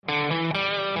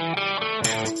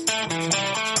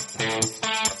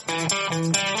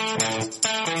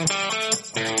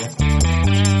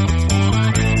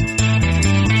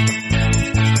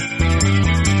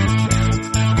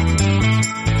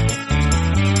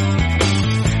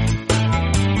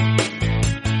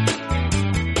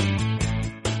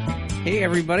Hey,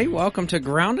 everybody. Welcome to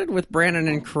Grounded with Brandon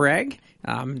and Craig.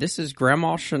 This is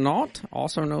Grandmaw Chenault,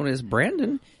 also known as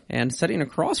Brandon, and sitting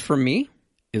across from me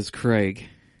is Craig.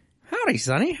 Howdy,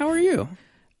 Sonny. How are you?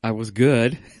 I was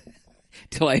good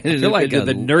till I ended up into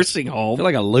the nursing home. I feel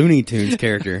like a Looney Tunes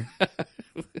character.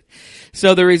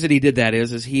 So the reason he did that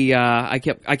is he I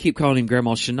keep calling him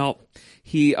Grandma Chenault.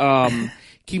 He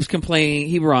keeps complaining.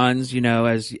 He runs,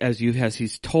 as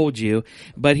he's told you,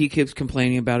 but he keeps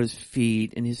complaining about his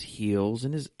feet and his heels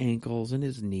and his ankles and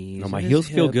his knees. No, my heels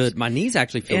feel good. My knees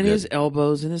actually feel good. And his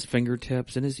elbows and his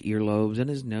fingertips and his earlobes and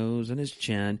his nose and his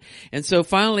chin. And so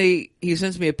finally, he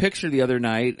sends me a picture the other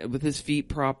night with his feet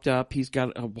propped up. He's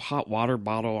got a hot water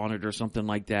bottle on it or something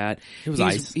like that. It was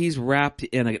ice. He's wrapped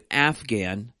in an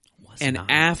Afghan.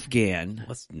 Afghan.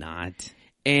 Was not.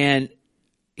 And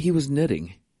he was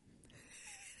knitting.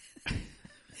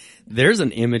 There's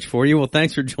an image for you. Well,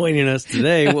 thanks for joining us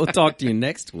today. We'll talk to you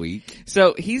next week.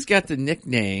 So he's got the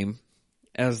nickname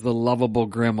as the lovable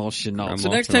Grandma Chenault. So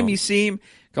next time you see him,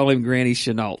 call him Granny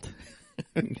Chenault.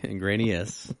 Granny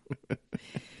S.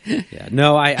 Yeah.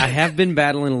 No, I have been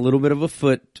battling a little bit of a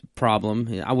foot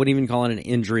problem. I wouldn't even call it an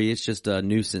injury. It's just a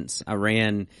nuisance. I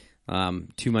ran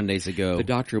 2 Mondays ago. The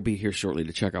doctor will be here shortly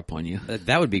to check up on you.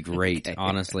 That would be great, okay.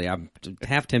 Honestly. I'm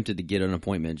half tempted to get an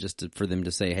appointment just for them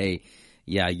to say, hey,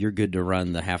 yeah, you're good to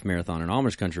run the half marathon in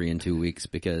Amish country in 2 weeks,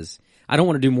 because I don't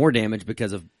want to do more damage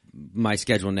because of my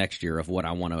schedule next year of what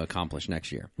I want to accomplish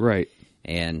next year. Right.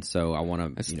 And so I want to.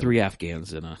 That's 3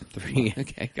 Afghans in a 3.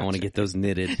 Okay, gotcha. I want to get those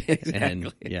knitted. Exactly.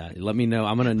 And yeah, let me know.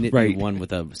 I'm going to knit you one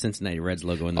with a Cincinnati Reds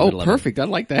logo in the middle of it. Oh, perfect. I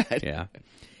like that. Yeah.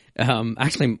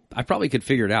 Actually, I probably could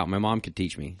figure it out. My mom could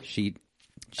teach me. She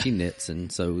knits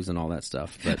and sews and all that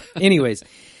stuff. But anyways.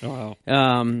 Oh,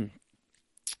 wow.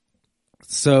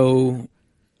 So,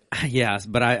 yes,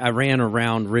 but I ran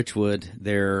around Richwood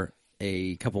there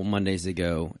a couple Mondays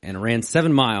ago and I ran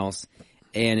 7 miles,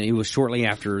 and it was shortly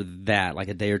after that, like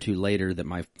a day or two later, that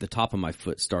the top of my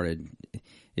foot started.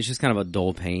 It's just kind of a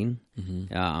dull pain.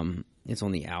 Mm-hmm. It's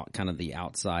on the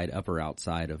upper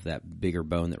outside of that bigger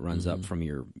bone that runs up from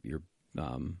your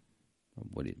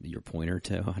pointer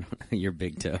toe? Your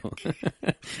big toe.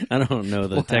 I don't know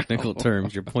the technical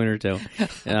terms. Your pointer toe.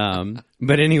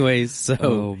 But anyways, so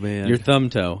oh, man. Your thumb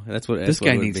toe. That's what this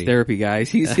guy needs therapy, guys.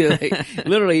 He's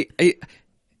literally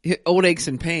Old Aches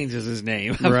and Pains is his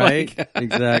name, right?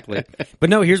 Exactly. But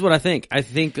no, here's what I think. I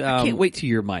can't wait till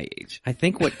you're my age. I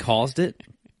think what caused it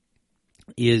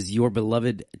is your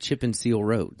beloved chip and seal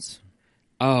roads.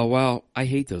 Oh, well, I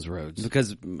hate those roads.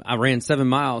 Because I ran 7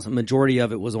 miles. A majority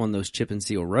of it was on those chip and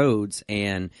seal roads.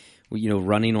 And,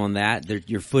 running on that,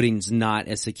 your footing's not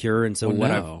as secure. And so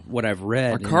what I've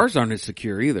read. Our cars aren't as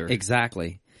secure either.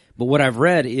 Exactly. But what I've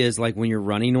read is like when you're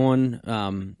running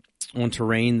on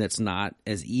terrain that's not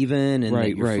as even and that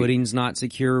your footing's not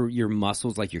secure, your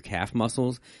muscles, like your calf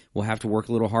muscles, will have to work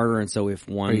a little harder. And so if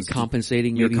one's... Are you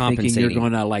compensating? You're compensating. Thinking you're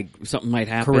going to, something might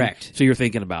happen? Correct. So you're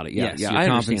thinking about it. Yes, yeah, you're I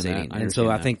compensating. Understand that. And so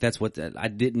I think that's what... I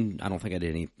don't think I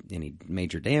did any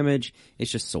major damage.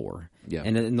 It's just sore. Yeah.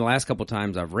 And in the last couple of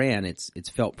times I've ran, it's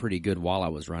felt pretty good while I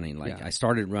was running. Like I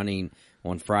started running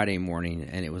on Friday morning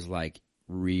and it was like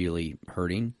really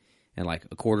hurting. And like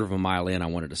a quarter of a mile in, I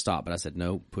wanted to stop, but I said,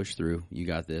 no, push through. You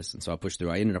got this. And so I pushed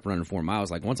through. I ended up running 4 miles.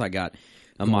 Like once I got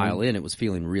a mile in, it was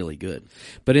feeling really good.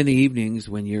 But in the evenings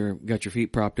when you're got your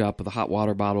feet propped up with a hot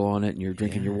water bottle on it and you're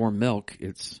drinking your warm milk,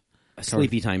 it's a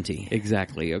sleepy time tea.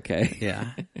 Exactly. Okay.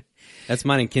 Yeah. That's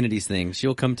mine and Kennedy's thing.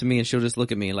 She'll come to me and she'll just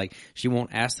look at me like she won't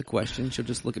ask the question. She'll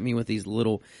just look at me with these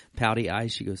little pouty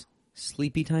eyes. She goes,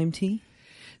 sleepy time tea?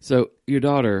 So your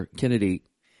daughter, Kennedy,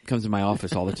 comes to my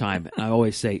office all the time. I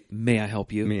always say, may I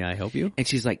help you? May I help you? And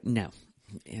she's like, no.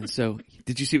 And so,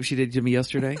 did you see what she did to me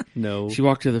yesterday? No. She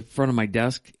walked to the front of my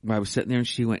desk where I was sitting there and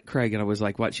she went, Craig, and I was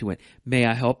like, what? She went, may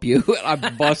I help you? I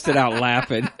busted out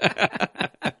laughing.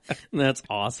 That's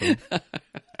awesome.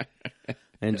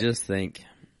 And just think,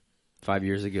 5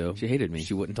 years ago, she hated me.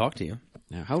 She wouldn't talk to you.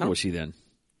 Now, how old was she then?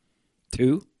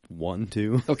 2? 1,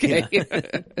 2. Okay. Yeah.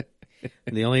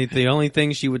 The only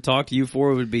thing she would talk to you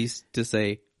for would be to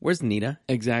say, where's Nita?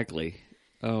 Exactly.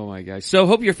 Oh my gosh. So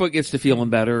hope your foot gets to feeling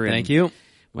better. Thank you.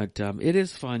 But it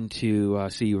is fun to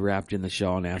see you wrapped in the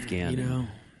shawl and Afghan.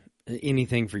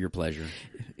 Anything for your pleasure.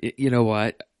 You know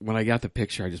what? When I got the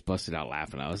picture, I just busted out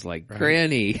laughing. I was like,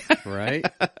 Granny. Right?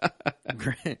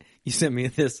 You sent me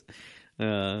this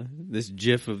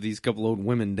gif of these couple old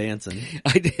women dancing.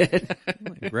 I did.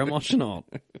 Grandma Chenault.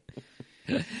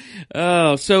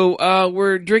 Oh, so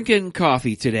we're drinking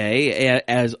coffee today,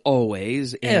 as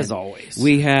always. As always.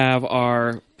 We have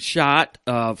our shot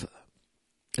of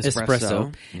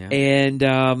espresso. Yeah.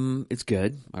 And it's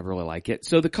good. I really like it.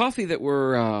 So the coffee that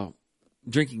we're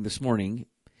drinking this morning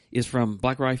is from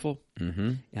Black Rifle,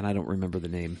 and I don't remember the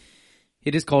name.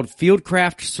 It is called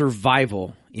Fieldcraft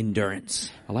Survival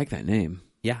Endurance. I like that name.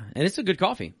 Yeah, and it's a good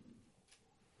coffee.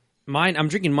 I'm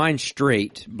drinking mine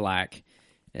straight black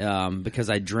because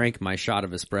I drank my shot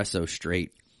of espresso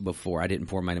straight before. I didn't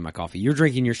pour mine in my coffee. You're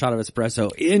drinking your shot of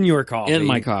espresso in your coffee. In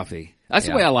my coffee. That's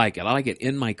the way I like it. I like it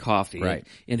in my coffee. Right.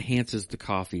 It enhances the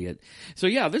coffee. So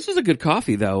yeah, this is a good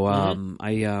coffee though.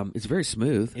 It's very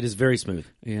smooth. It is very smooth.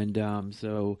 And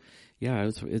so yeah,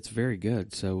 it's very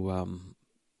good. So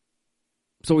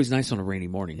it's always nice on a rainy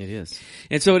morning. It is.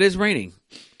 And so it is raining.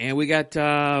 And we got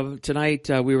tonight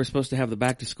we were supposed to have the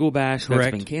back to school bash. Correct.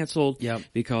 That's been canceled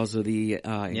because of the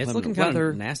it's looking weather. kind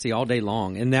of nasty all day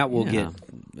long, and that will get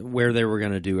where they were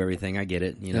going to do everything. I get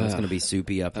it. You know, it's going to be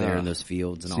soupy up there in those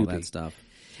fields and all that stuff.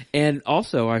 And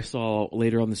also, I saw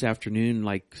later on this afternoon,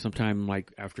 like sometime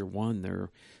like after 1, there's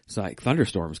like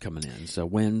thunderstorms coming in. So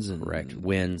winds and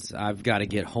winds. I've got to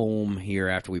get home here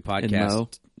after we podcast. And mow?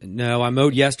 No, I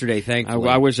mowed yesterday. Thankfully,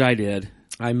 I wish I did.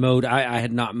 I mowed. I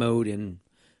had not mowed in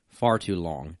far too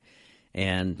long,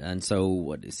 and so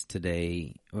what is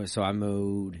today? So I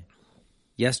mowed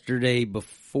yesterday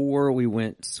before we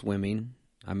went swimming.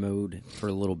 I mowed for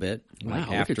a little bit. Wow,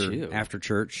 like look at you. after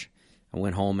church. I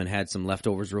went home and had some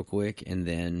leftovers real quick and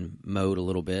then mowed a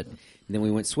little bit. And then we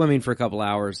went swimming for a couple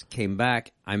hours, came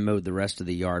back. I mowed the rest of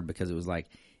the yard because it was like,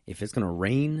 if it's going to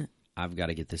rain, I've got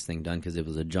to get this thing done because it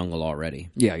was a jungle already.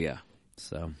 Yeah.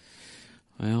 So,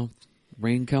 well,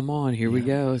 rain come on. Here we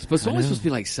go. It's only supposed to be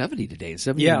like 70 today.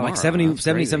 70 yeah, tomorrow. like 70,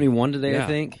 71 today, Yeah. I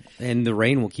think. And the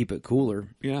rain will keep it cooler.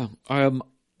 Yeah. I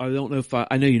don't know if I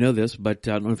know you know this, but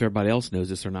I don't know if everybody else knows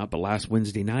this or not, but last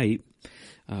Wednesday night,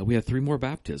 we had 3 more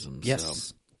baptisms.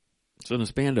 Yes. So in a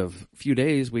span of a few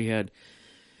days, we had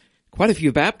quite a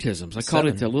few baptisms. I called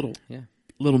it a little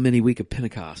mini week of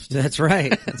Pentecost. That's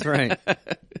right. That's right.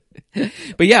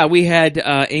 But yeah, we had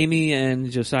Amy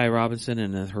and Josiah Robinson,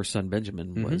 and her son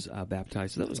Benjamin was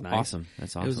baptized. So that was nice. Awesome.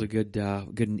 That's awesome. It was a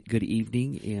good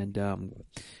evening, and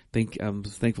I'm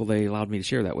thankful they allowed me to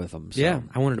share that with them. So, yeah,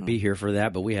 I wanted to be here for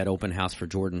that, but we had open house for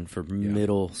Jordan for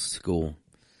middle school.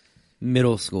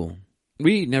 Middle school.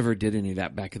 We never did any of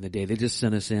that back in the day. They just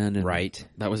sent us in, and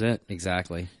that was it.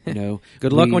 Exactly. You know,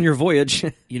 good luck on your voyage.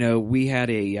 You know, we had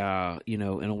a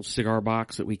an old cigar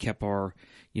box that we kept our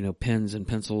pens and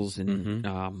pencils and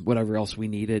whatever else we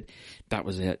needed. That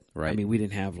was it. Right. I mean, we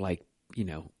didn't have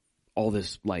all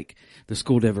this, like the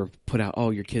school never put out,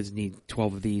 your kids need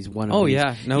 12 of these, one of these.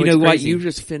 Yeah. No, you know what? crazy. You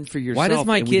just fend for yourself. Why does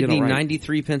my kid need right.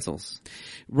 93 pencils?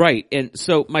 Right. And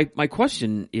so my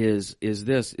question is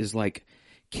like,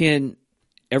 can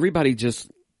everybody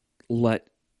just let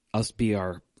us be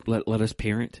let us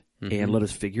parent and let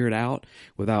us figure it out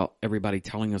without everybody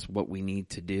telling us what we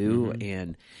need to do?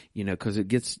 And, cause it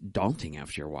gets daunting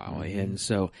after a while. And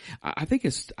so I think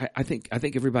I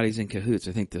think everybody's in cahoots.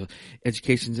 I think the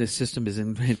education system is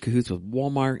in cahoots with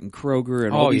Walmart and Kroger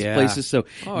and all these places. So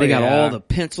they got all the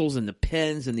pencils and the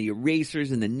pens and the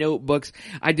erasers and the notebooks.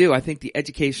 I think the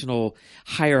educational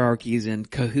hierarchy is in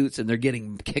cahoots and they're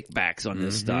getting kickbacks on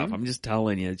this stuff. I'm just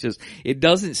telling you, it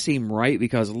doesn't seem right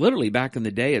because literally back in the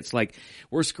day, it's like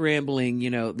we're scrambling,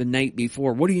 the night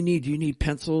before. What do you need? Do you need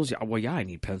pencils? Well, yeah, I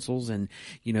need pencils. And,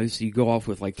 so you go off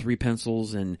with like 3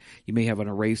 pencils and you may have an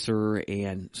eraser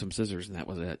and some scissors and that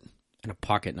was it. And a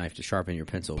pocket knife to sharpen your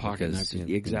pencil.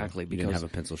 Exactly. You didn't have a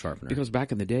pencil sharpener. Because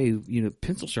back in the day,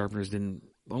 pencil sharpeners didn't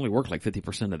only work like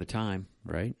 50% of the time.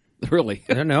 Right. Really?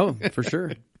 I don't know, for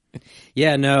sure.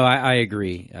 Yeah, no, I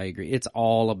agree. It's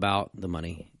all about the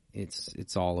money.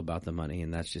 It's all about the money,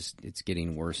 and it's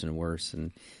getting worse and worse,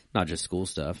 and not just school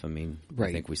stuff. I mean,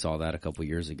 I think we saw that a couple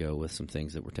years ago with some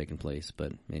things that were taking place.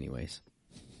 But anyways,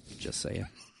 just saying.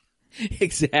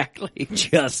 Exactly.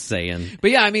 Just saying.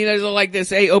 But yeah, I mean, there's like this,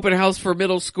 hey, open house for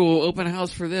middle school, open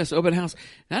house for this, open house.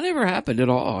 That never happened at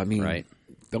all. I mean,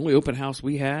 the only open house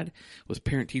we had was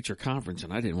parent-teacher conference,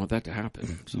 and I didn't want that to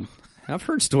happen. So. I've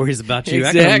heard stories about you.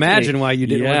 Exactly. I can imagine why you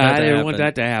didn't want that to happen. I didn't want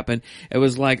that to happen. It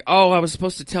was like, I was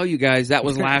supposed to tell you guys that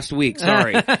was last week.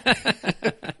 Sorry.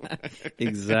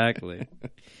 Exactly.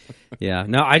 Yeah.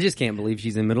 No, I just can't believe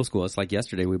she's in middle school. It's like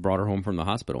yesterday we brought her home from the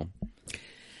hospital.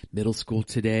 Middle school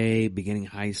today, beginning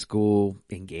high school,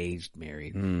 engaged,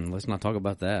 married. Let's not talk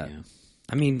about that. Yeah.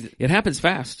 I mean, it happens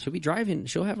fast. She'll be driving.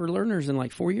 She'll have her learners in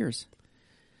like 4 years.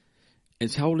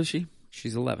 How old is she?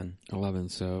 She's 11. 11,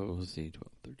 so let's see,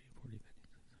 12, 13.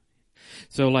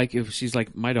 So, like, if she's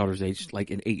like my daughter's age,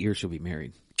 like in 8 years she'll be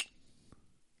married.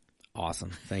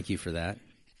 Awesome. Thank you for that.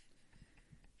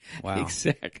 Wow.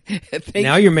 Exactly.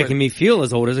 Now you're making me feel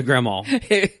as old as a grandma.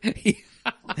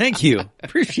 Thank you.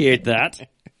 Appreciate that.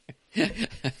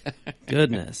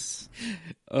 Goodness.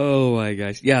 Oh my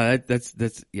gosh. Yeah, that's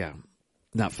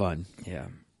not fun. Yeah.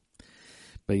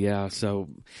 But yeah, so,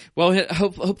 well,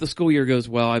 hope the school year goes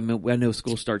well. I know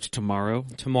school starts tomorrow.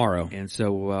 And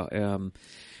so,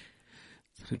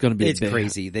 it's going to be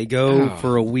crazy. They go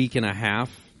for a week and a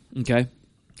half. Okay.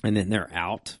 And then they're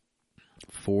out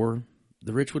for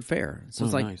the Richwood Fair. So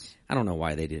it's like, nice. I don't know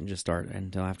why they didn't just start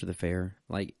until after the fair.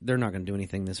 Like, they're not going to do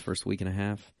anything this first week and a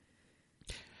half.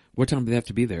 What time do they have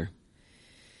to be there?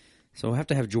 So we'll have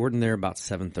to have Jordan there about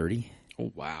 7:30.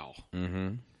 Oh, wow.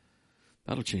 Mm-hmm.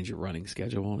 That'll change your running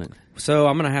schedule, won't it? So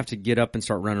I'm going to have to get up and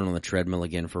start running on the treadmill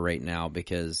again for right now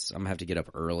because I'm going to have to get up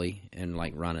early and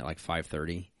like run at like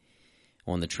 5:30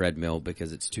 on the treadmill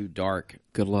because it's too dark.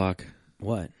 Good luck.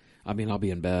 What? I mean, I'll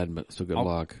be in bed, but so good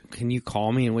luck. Can you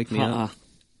call me and wake me up?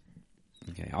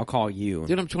 Okay, I'll call you.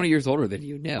 Dude, I'm 20 years older than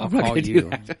you now. I'll call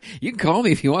you. You can call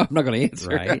me if you want. I'm not going to answer.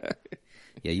 Right?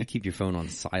 Yeah, you keep your phone on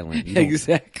silent.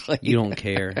 Exactly. You don't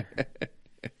care.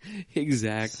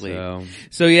 Exactly.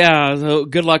 So yeah, so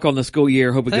good luck on the school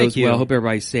year. Hope it goes well. Hope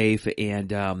everybody's safe.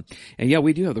 And yeah,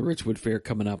 we do have the Richwood Fair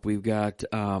coming up. We've got,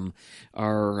 our,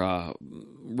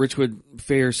 Richwood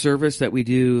Fair service that we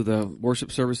do, the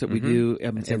worship service that we do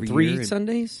every 3 year.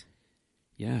 Sundays?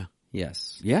 Yeah.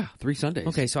 Yes. Yeah, 3 Sundays.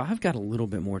 Okay, so I've got a little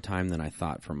bit more time than I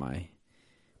thought for my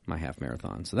half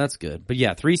marathon. So that's good. But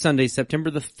yeah, 3 Sundays, September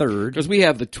the 3rd. Because we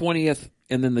have the 20th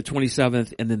and then the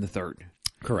 27th and then the 3rd.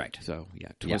 Correct. So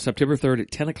yeah, September 3rd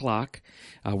at 10 o'clock.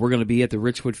 We're going to be at the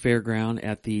Richwood Fairground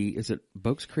at is it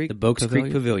Boakes Creek? The Boakes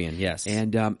Creek Pavilion, yes.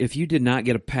 And if you did not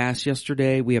get a pass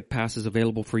yesterday, we have passes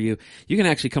available for you. You can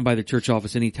actually come by the church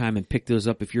office anytime and pick those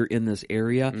up if you're in this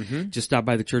area. Mm-hmm. Just stop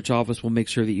by the church office. We'll make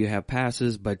sure that you have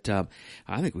passes. But I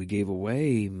think we gave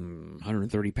away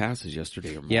 130 passes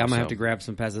yesterday or more. Yeah, I'm going to have to grab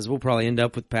some passes. We'll probably end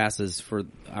up with passes for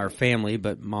our family,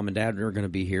 but Mom and Dad are going to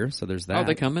be here, so there's that. Oh,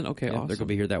 they coming? Okay, yeah, awesome. They're going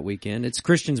to be here that weekend. It's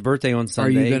Christian's birthday on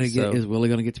Sunday. Are you going to is Willie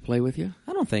going to get to play with you?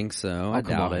 I don't think so. I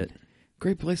doubt it.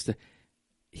 Great place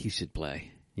he should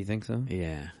play. You think so?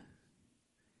 Yeah.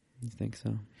 You think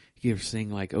so? You ever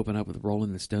sing like Open Up with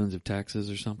Rolling the Stones of Texas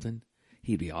or something?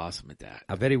 He'd be awesome at that.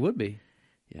 I bet he would be.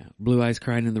 Yeah. Blue Eyes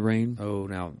Crying in the Rain. Oh,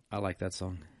 now I like that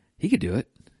song. He could do it.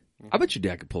 I bet your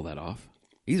dad could pull that off.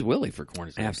 He's Willie for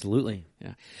corners. Absolutely.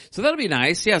 Yeah. So that'll be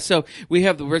nice. Yeah. So we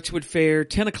have the Richwood Fair,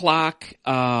 10 o'clock.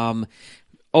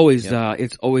 It's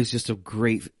always just a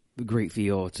great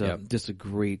feel. It's just a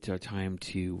great time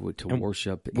to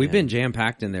worship. We've been jam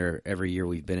packed in there every year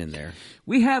we've been in there.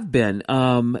 We have been.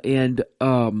 The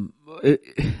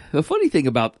funny thing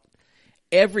about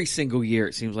every single year,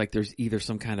 it seems like there's either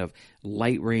some kind of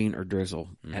light rain or drizzle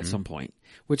at some point,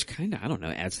 which kind of, I don't know,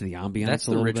 adds to the ambiance. That's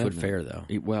a the little Richwood bit. Fair, though.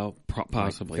 Well,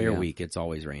 possibly. Fair week, it's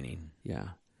always raining. Yeah.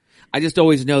 I just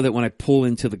always know that when I pull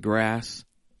into the grass,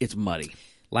 it's muddy.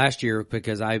 Last year,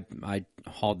 because I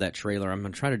hauled that trailer, I'm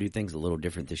going to try to do things a little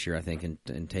different this year, I think,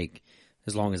 and take,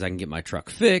 as long as I can get my truck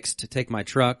fixed, take my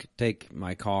truck, take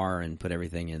my car, and put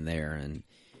everything in there and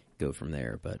go from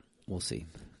there. But we'll see.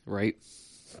 Right?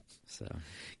 So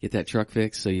get that truck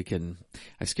fixed so you can.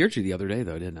 I scared you the other day,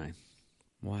 though, didn't I?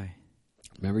 Why?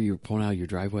 Remember you were pulling out of your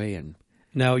driveway and.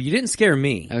 No, you didn't scare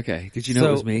me. Okay. Did you know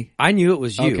it was me? I knew it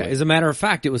was you. Okay. As a matter of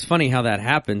fact, it was funny how that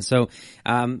happened. So,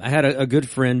 I had a good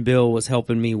friend, Bill, was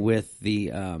helping me with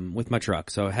with my truck.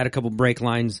 So I had a couple brake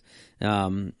lines,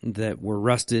 that were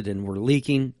rusted and were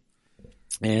leaking.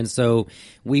 And so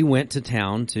we went to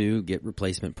town to get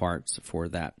replacement parts for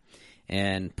that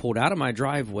and pulled out of my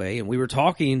driveway. And we were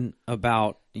talking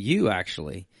about you,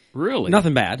 actually. Really?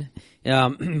 Nothing bad.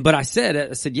 But I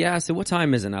said, what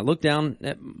time is it? And I looked down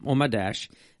on my dash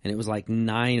and it was like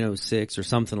 9:06 or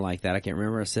something like that. I can't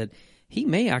remember. I said, he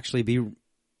may actually be,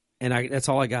 and that's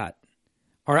all I got.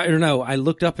 Or no, I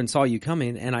looked up and saw you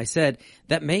coming and I said,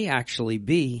 that may actually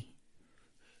be.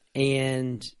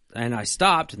 And I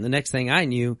stopped, and the next thing I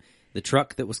knew, the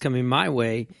truck that was coming my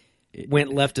way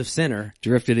went left of center.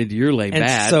 Drifted into your lane and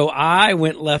bad. So I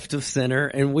went left of center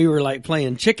and we were like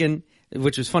playing chicken.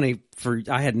 Which was funny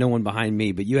I had no one behind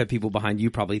me, but you had people behind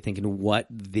you probably thinking, what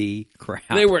the crap?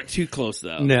 They weren't too close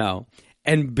though. No.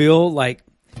 And Bill, like,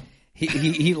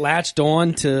 he latched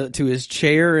on to his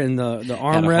chair and the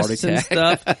armrests and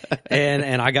stuff.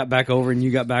 And I got back over and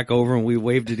you got back over and we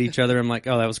waved at each other. I'm like,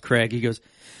 oh, that was Craig. He goes,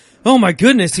 oh my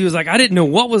goodness. He was like, I didn't know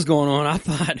what was going on. I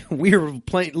thought we were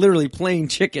literally playing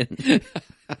chicken.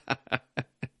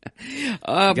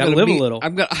 I'm gotta live a little.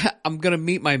 I'm gonna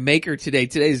meet my maker today.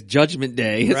 Today's Judgment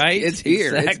Day. Right? It's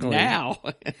here. Exactly. It's now.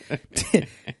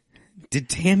 Did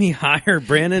Tammy hire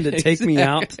Brandon to take me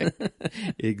out?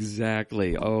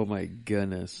 Exactly. Oh my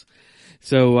goodness.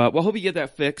 So, well, hope you get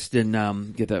that fixed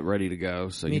and get that ready to go.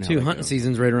 So Me you know too. how that Hunting goes.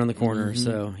 season's right around the corner,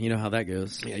 so you know how that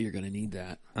goes. Yeah, you're going to need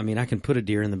that. I mean, I can put a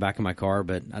deer in the back of my car,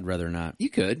 but I'd rather not. You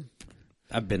could.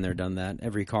 I've been there, done that.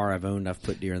 Every car I've owned, I've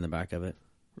put deer in the back of it.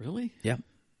 Really? Yeah.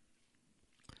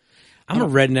 I'm a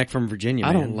redneck from Virginia,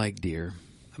 I man. don't like deer.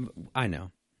 I know.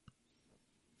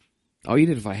 I'll eat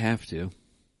it if I have to.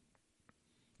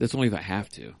 That's only if I have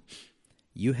to.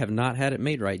 You have not had it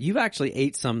made right. You've actually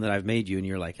ate some that I've made you, and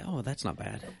you're like, oh, that's not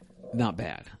bad. Not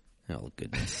bad. Oh,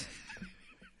 goodness.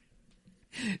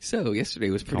 So, yesterday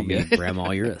was Call pretty me good.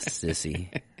 Grandma, you're a sissy.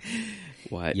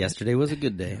 What? Yesterday was a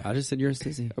good day. I just said you're a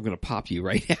sissy. I'm going to pop you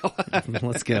right now.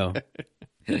 Let's go.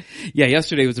 Yeah,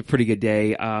 yesterday was a pretty good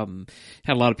day. Had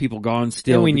a lot of people gone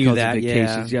still And we knew because that, of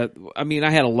vacations. Yeah. I mean,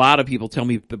 I had a lot of people tell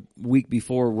me the week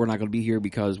before we're not going to be here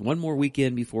because one more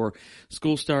weekend before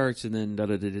school starts, and then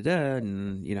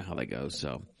and you know how that goes.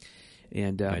 So,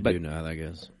 and I do know how that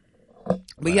goes.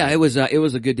 But yeah, it was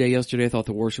a good day yesterday. I thought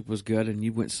the worship was good, and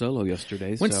you went solo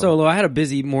yesterday. Went solo. I had a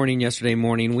busy morning yesterday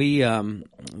morning.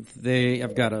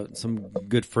 I've got some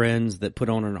good friends that put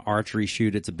on an archery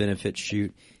shoot. It's a benefit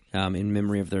shoot in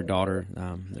memory of their daughter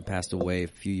that passed away a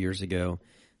few years ago.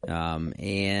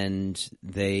 And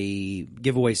they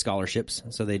give away scholarships.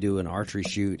 So they do an archery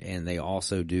shoot, and they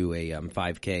also do a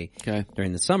 5K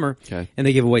during the summer. Okay. And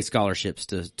they give away scholarships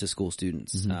to school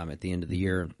students at the end of the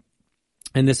year.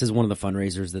 And this is one of the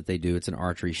fundraisers that they do. It's an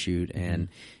archery shoot, and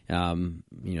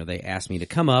they asked me to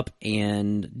come up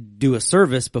and do a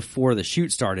service before the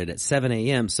shoot started at 7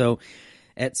 a.m. So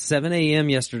at 7 a.m.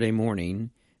 yesterday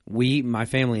morning, my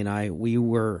family and I, we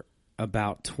were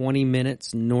about 20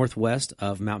 minutes northwest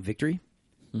of Mount Victory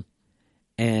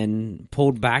and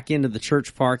pulled back into the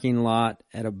church parking lot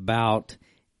at about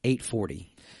 8:40.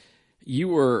 You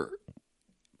were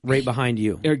right behind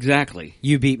you. Exactly.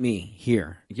 You beat me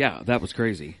here. Yeah, that was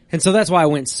crazy. And so that's why I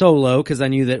went solo, because I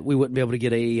knew that we wouldn't be able to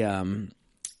get a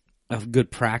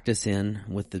good practice in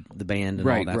with the band and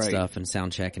all that stuff and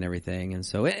sound check and everything. And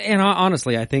so, and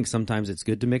honestly, I think sometimes it's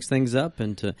good to mix things up.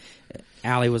 And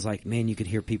Allie was like, man, you could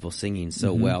hear people singing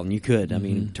so well. And you could. I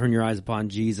mean, Turn Your Eyes Upon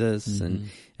Jesus and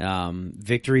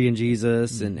Victory in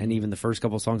Jesus and even the first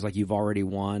couple of songs like You've Already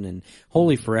Won. And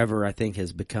Holy Forever, I think,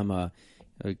 has become a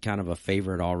kind of a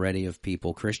favorite already of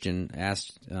people. Christian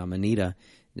asked Anita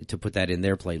to put that in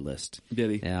their playlist.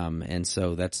 Did he? And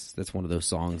so that's one of those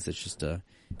songs that's just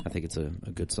I think it's a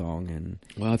good song. And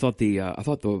well, I thought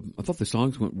the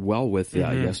songs went well with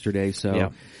yesterday.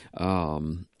 So,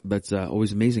 but it's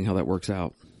always amazing how that works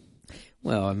out.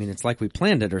 Well, I mean, it's like we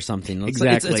planned it or something.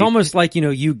 Exactly. It's almost like,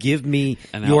 you give me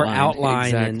your outline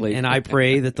exactly. and I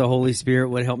pray that the Holy Spirit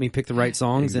would help me pick the right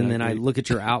songs. Exactly. And then I look at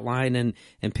your outline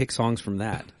and pick songs from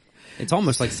that. It's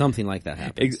almost like something like that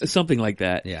happens. Something like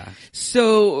that. Yeah.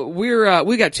 So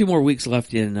we got 2 more weeks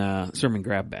left in Sermon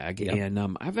Grab Bag. Yep.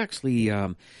 And I've actually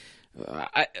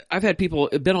I've had people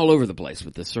been all over the place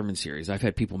with this sermon series. I've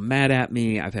had people mad at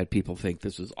me. I've had people think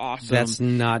this is awesome. That's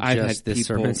not just this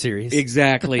sermon series.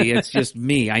 Exactly. It's just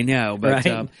me. I know. But,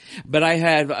 right. But I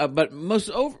had, but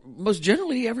most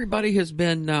generally everybody has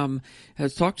been,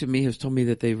 has talked to me, has told me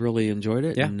that they've really enjoyed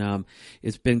it. Yeah. And,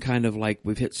 it's been kind of like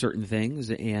we've hit certain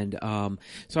things. And,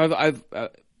 so I've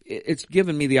it's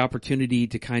given me the opportunity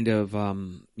to kind of,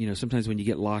 sometimes when you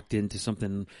get locked into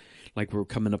something, like we're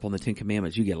coming up on the 10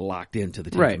 Commandments, you get locked into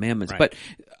the 10 Commandments. Right.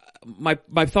 But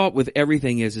my thought with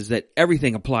everything is that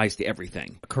everything applies to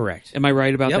everything. Correct. Am I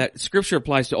right about Yep. that? Scripture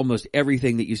applies to almost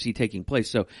everything that you see taking place.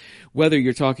 So whether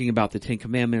you're talking about the 10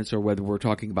 Commandments or whether we're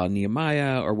talking about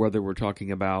Nehemiah or whether we're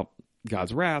talking about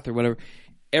God's wrath or whatever,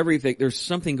 everything, there's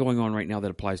something going on right now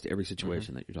that applies to every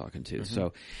situation that you're talking to.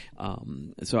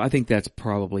 Mm-hmm. So I think that's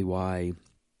probably why,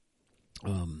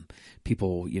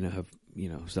 people, have,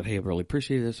 said, hey, I really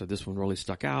appreciate this, or this one really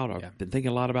stuck out. I've been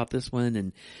thinking a lot about this one.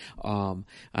 And,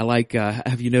 I like,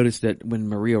 have you noticed that when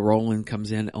Maria Rowland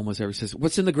comes in, almost everybody says,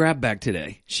 what's in the grab bag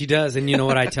today? She does. And you know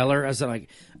what I tell her? I was like,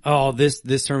 oh, this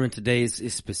sermon today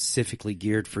is specifically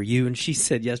geared for you. And she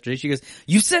said yesterday, she goes,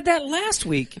 you said that last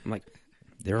week. I'm like,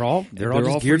 they're all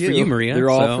just geared for you, Maria.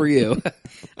 They're all for you.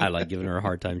 I like giving her a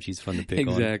hard time. She's fun to pick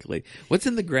on. Exactly. What's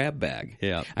in the grab bag?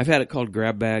 Yeah. I've had it called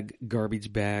grab bag,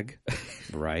 garbage bag.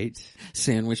 Right.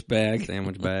 Sandwich bag.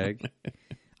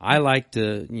 I like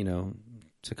to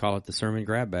call it the sermon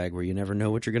grab bag, where you never know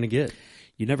what you're going to get.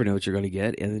 You never know what you're going to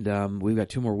get. And, we've got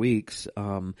 2 more weeks.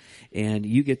 And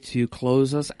you get to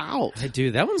close us out. I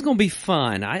do. That one's going to be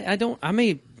fun. I don't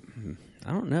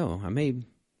know. I may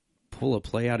pull a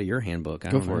play out of your handbook. I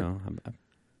don't know.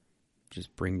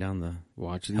 just bring down the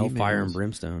Watch the hellfire emails. and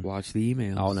brimstone. Watch the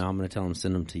emails. Oh, no, I'm going to tell him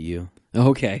send them to you.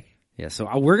 Okay. Yeah, so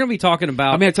we're going to be talking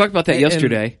about... I mean, I talked about that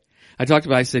yesterday.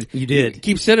 I said... You did.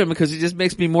 Keep sending them because it just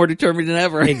makes me more determined than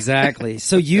ever. Exactly.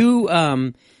 So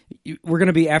we're going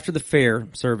to be after the fair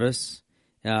service.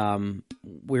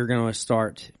 We're going to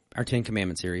start our 10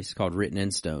 Commandment series called Written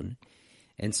in Stone.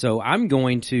 And so I'm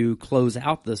going to close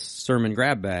out the sermon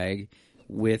grab bag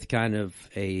with kind of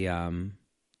a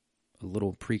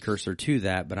little precursor to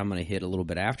that, but I'm going to hit a little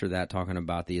bit after that talking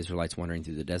about the Israelites wandering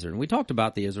through the desert. And we talked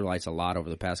about the Israelites a lot over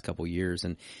the past couple years,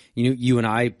 and you and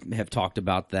I have talked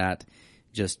about that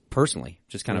just personally,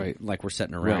 just kind of like we're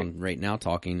sitting around right now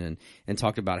talking and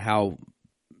talked about how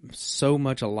so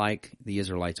much alike the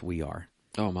Israelites we are.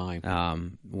 Oh my.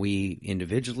 We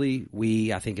individually,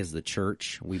 I think as the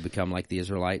church, we become like the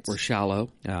Israelites. We're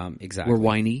shallow. Exactly. We're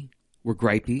whiny. We're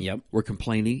gripey. Yep. We're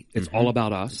complaining. It's all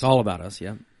about us. It's all about us,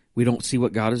 yeah. We don't see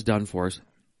what God has done for us.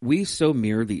 We so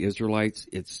mirror the Israelites.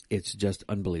 It's just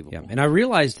unbelievable. Yeah. And I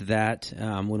realized that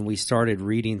when we started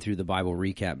reading through the Bible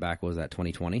recap back, what was that,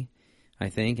 2020, I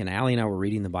think? And Allie and I were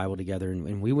reading the Bible together,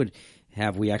 and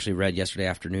we actually read yesterday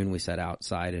afternoon. We sat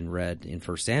outside and read in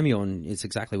 1 Samuel, and it's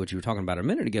exactly what you were talking about a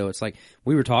minute ago. It's like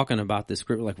we were talking about this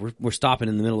script, like we're stopping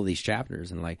in the middle of these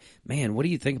chapters, and like, man, what do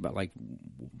you think about like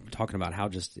talking about how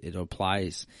just it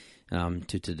applies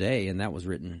to today? And that was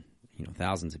written,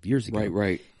 thousands of years ago.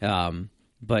 Right.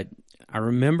 But I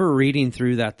remember reading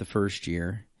through that the first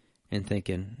year and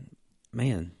thinking,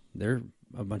 man, they're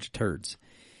a bunch of turds.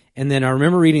 And then I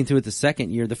remember reading through it the second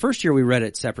year. The first year we read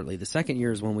it separately. The second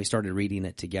year is when we started reading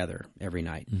it together every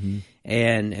night. Mm-hmm.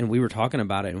 And we were talking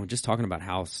about it, and we're just talking about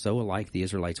how so alike the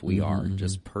Israelites we are,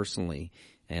 just personally,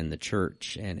 and the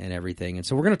church and everything. And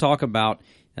so we're going to talk about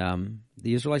the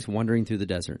Israelites wandering through the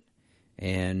desert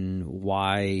and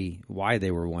why they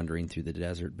were wandering through the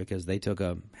desert, because they took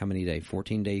a, how many day,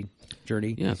 14-day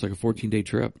journey? Yeah, it's like a 14-day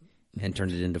trip. And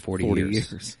turned it into 40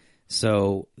 years.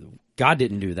 So God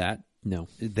didn't do that. No.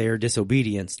 Their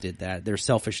disobedience did that. Their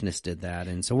selfishness did that.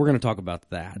 And so we're going to talk about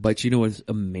that. But you know what's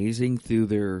amazing? Through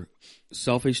their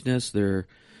selfishness, their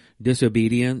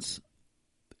disobedience,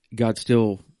 God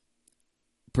still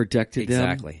protected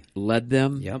them, led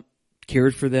them,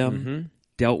 cared for them,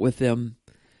 dealt with them,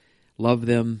 loved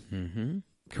them,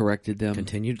 corrected them.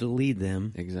 Continued to lead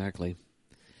them. Exactly.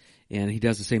 And he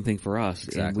does the same thing for us.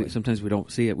 Exactly. And sometimes we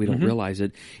don't see it. We don't realize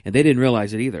it. And they didn't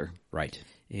realize it either. Right.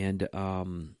 And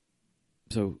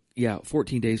so,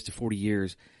 14 days to 40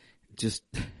 years. Just,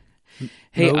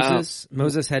 hey,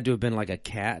 Moses had to have been like a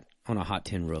cat on a hot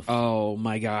tin roof. Oh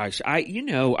my gosh. I'm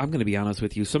going to be honest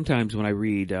with you. Sometimes when I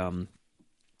read,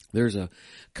 there's a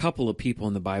couple of people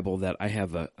in the Bible that I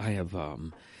have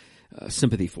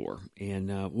sympathy for.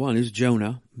 And one is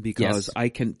Jonah, because I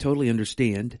can totally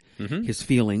understand his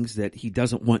feelings that he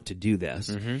doesn't want to do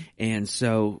this. And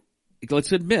so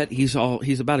let's admit he's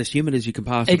about as human as you can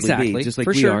possibly be, just like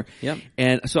we are. Yep.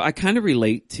 And so I kind of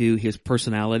relate to his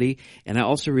personality, and I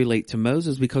also relate to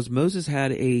Moses, because Moses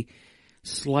had a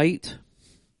slight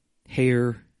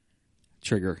hair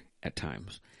trigger at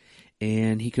times,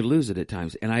 and he could lose it at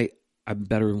times. And I'm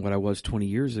better than what I was 20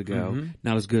 years ago.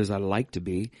 Not as good as I'd like to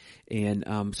be.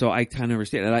 And so I kind of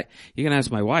understand. And you can ask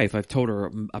my wife. I've told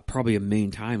her probably a million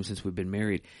times since we've been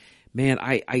married. Man,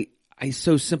 I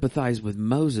so sympathize with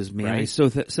Moses, man. Right. I so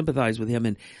sympathize with him,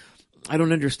 and I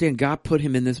don't understand. God put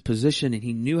him in this position, and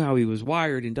he knew how he was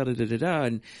wired, and da-da-da-da-da.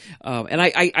 And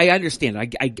I understand.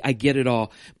 I get it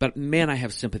all. But man, I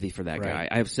have sympathy for that guy.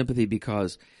 I have sympathy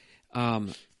because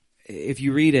if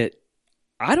you read it,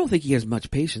 I don't think he has much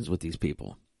patience with these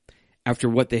people after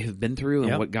what they have been through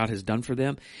and what God has done for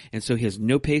them. And so he has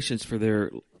no patience for their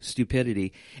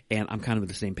stupidity, and I'm kind of on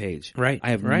the same page. Right.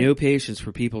 I have no patience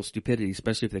for people's stupidity,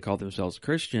 especially if they call themselves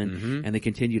Christian and they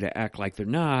continue to act like they're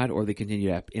not, or they continue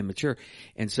to act immature.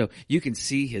 And so you can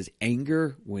see his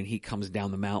anger when he comes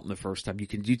down the mountain the first time. You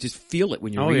just feel it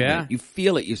when you're reading it. You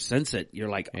feel it, you sense it. You're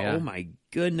like, oh my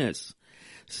goodness.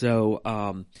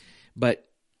 So, but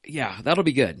yeah, that'll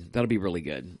be good. That'll be really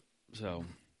good. So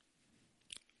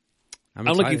I'm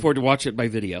looking forward to watch it by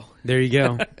video. There you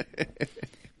go.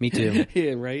 Me too.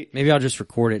 Yeah, right? Maybe I'll just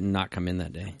record it and not come in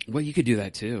that day. Well, you could do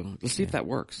that too. Let's see if that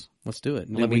works. Let's do it.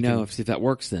 Let me know if that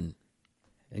works then.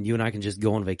 And you and I can just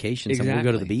go on vacation. Exactly. We'll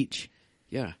go to the beach.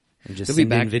 Yeah. And just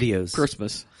send in videos.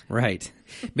 Christmas. Right.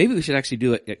 Maybe we should actually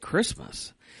do it at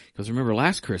Christmas. Because remember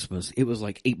last Christmas, it was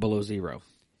like 8 below zero.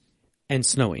 And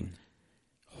snowing.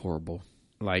 Horrible.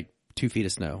 Like 2 feet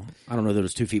of snow. I don't know that it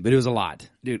was 2 feet, but it was a lot.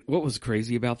 Dude, what was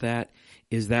crazy about that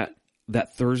is that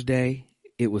Thursday,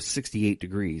 it was 68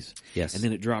 degrees. Yes. And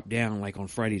then it dropped down like on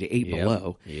Friday to 8 Yep.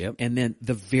 below. Yep. And then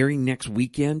the very next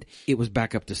weekend, it was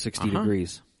back up to 60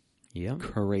 degrees. Yeah.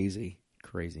 Crazy.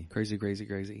 Crazy.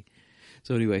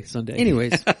 So anyway, Sunday.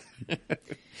 Anyways.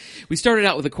 We started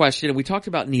out with a question, and we talked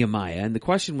about Nehemiah, and the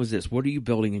question was this: what are you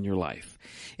building in your life?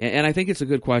 And I think it's a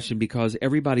good question because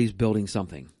everybody's building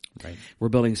something. Right. We're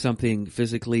building something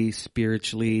physically,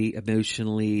 spiritually,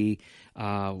 emotionally.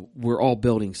 We're all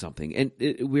building something, and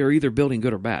we're either building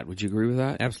good or bad. Would you agree with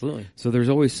that? Absolutely. So there's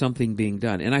always something being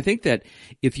done. And I think that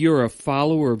if you're a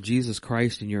follower of Jesus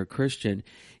Christ and you're a Christian,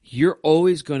 you're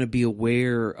always going to be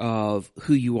aware of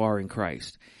who you are in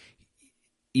Christ.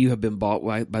 You have been bought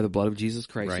by the blood of Jesus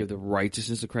Christ. Right. You have the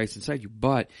righteousness of Christ inside you.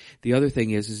 But the other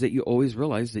thing is that you always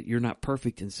realize that you're not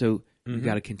perfect, and so you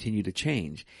got to continue to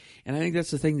change. And I think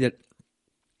that's the thing that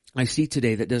I see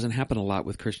today that doesn't happen a lot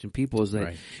with Christian people is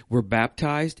that we're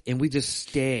baptized and we just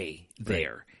stay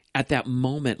there at that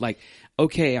moment. Like,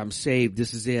 okay, I'm saved.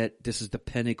 This is it. This is the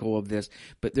pinnacle of this.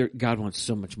 But God wants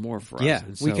so much more for us. Yeah,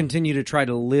 And so, we continue to try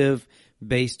to live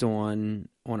based on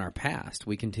our past.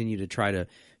 We continue to try to,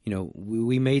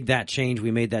 we made that change,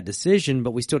 we made that decision,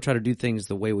 but we still try to do things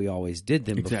the way we always did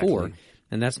them before.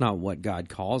 And that's not what God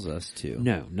calls us to.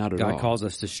 No, not at all. God calls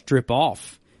us to strip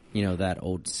off, that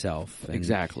old self. And,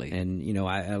 Exactly. And,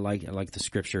 I like the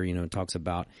scripture, it talks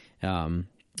about,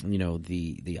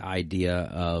 the idea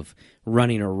of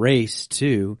running a race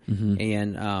too.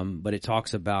 And, but it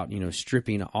talks about,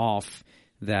 stripping off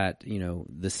that,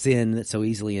 the sin that so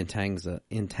easily entangles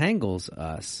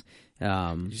us.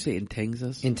 Did you say entangs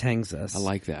us? Entangs us. I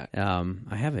like that.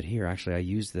 I have it here. Actually, I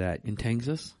used that. Entangs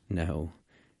us? No.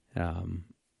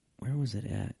 Where was it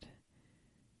at?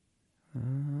 You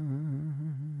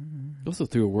also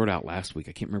threw a word out last week.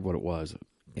 I can't remember what it was.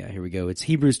 Yeah, here we go. It's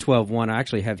Hebrews 12:1. I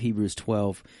actually have Hebrews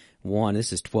 12:1.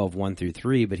 This is 12:1 through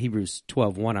 3, but Hebrews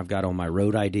 12:1 I've got on my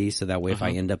road ID, so that way if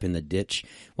I end up in the ditch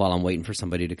while I'm waiting for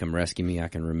somebody to come rescue me, I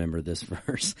can remember this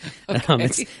verse.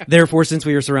 It's, therefore, since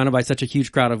we are surrounded by such a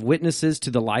huge crowd of witnesses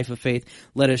to the life of faith,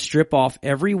 let us strip off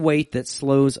every weight that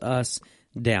slows us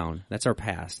down. That's our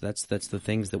past. That's the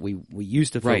things that we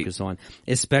used to focus on,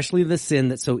 especially the sin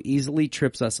that so easily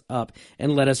trips us up,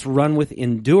 and let us run with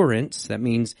endurance. That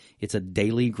means it's a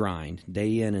daily grind,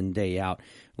 day in and day out.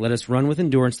 Let us run with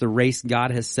endurance the race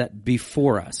God has set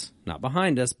before us, not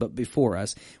behind us, but before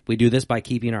us. We do this by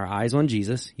keeping our eyes on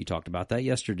Jesus. You talked about that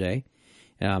yesterday.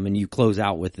 And you close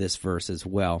out with this verse as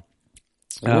well.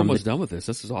 We're almost done with this.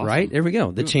 This is awesome. Right? There we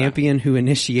go. The champion who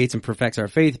initiates and perfects our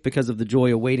faith, because of the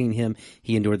joy awaiting him,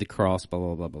 he endured the cross, blah,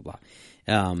 blah, blah, blah,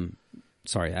 blah.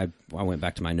 Sorry, I went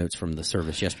back to my notes from the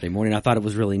service yesterday morning. I thought it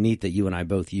was really neat that you and I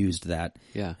both used that,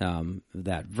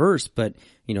 that verse, but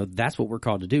that's what we're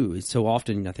called to do. So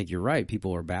often, I think you're right.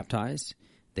 People are baptized.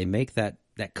 They make that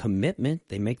commitment.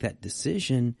 They make that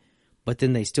decision, but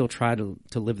then they still try to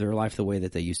live their life the way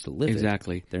that they used to live it.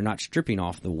 Exactly. They're not stripping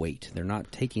off the weight. They're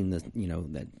not taking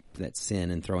the, that sin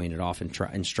and throwing it off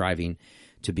and striving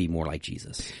to be more like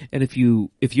Jesus. And if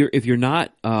you're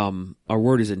not, our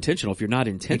word is intentional. If you're not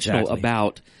intentional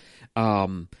about,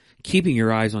 keeping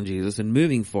your eyes on Jesus and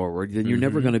moving forward, then you're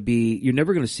never going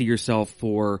to see yourself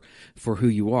for who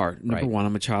you are. Number one,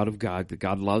 I'm a child of God, that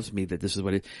God loves me, that this is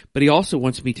what it is. But he also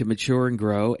wants me to mature and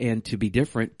grow and to be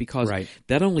different, because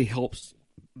that only helps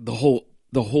the whole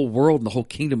world and the whole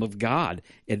kingdom of God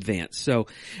advance. So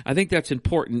I think that's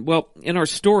important. Well, in our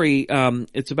story,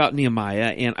 it's about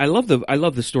Nehemiah, and I love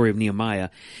the story of Nehemiah.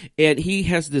 And he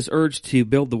has this urge to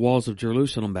build the walls of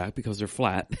Jerusalem back because they're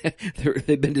flat.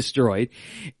 They've been destroyed.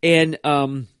 And,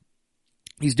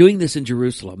 he's doing this in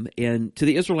Jerusalem, and to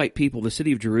the Israelite people, the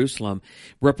city of Jerusalem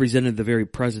represented the very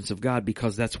presence of God,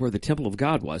 because that's where the temple of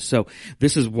God was. So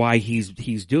this is why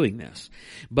he's doing this.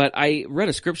 But I read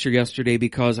a scripture yesterday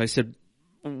because I said,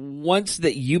 once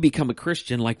that you become a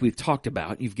Christian, like we've talked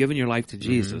about, you've given your life to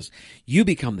Jesus, you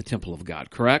become the temple of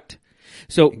God, correct?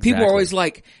 So people are always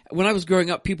like, when I was growing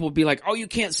up, people would be like, oh, you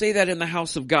can't say that in the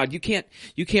house of God. You can't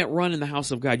run in the house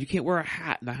of God. You can't wear a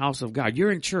hat in the house of God.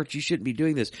 You're in church. You shouldn't be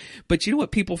doing this. But you know what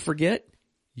people forget?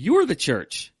 You're the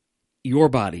church. Your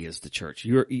body is the church.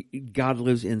 God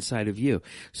lives inside of you.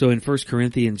 So in 1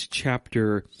 Corinthians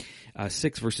chapter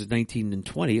 6 verses 19 and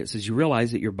 20, it says, you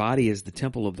realize that your body is the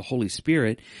temple of the Holy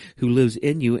Spirit who lives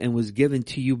in you and was given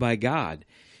to you by God.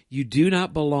 You do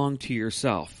not belong to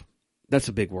yourself. That's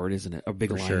a big word, isn't it? A big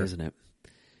line, isn't it?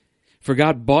 For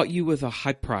God bought you with a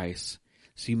high price,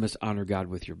 so you must honor God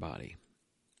with your body.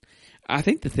 I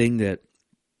think the thing that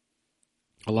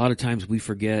a lot of times we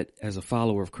forget as a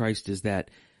follower of Christ is that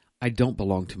I don't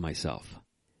belong to myself.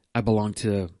 I belong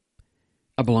to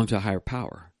a higher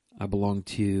power. I belong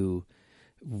to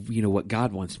what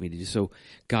God wants me to do. So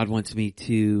God wants me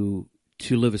to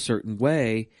live a certain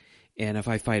way. And if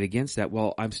I fight against that,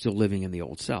 well, I'm still living in the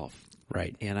old self.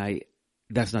 Right. And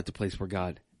that's not the place where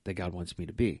God wants me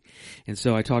to be. And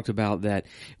so I talked about that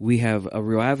we have a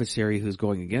real adversary who's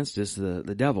going against us,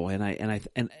 the devil. And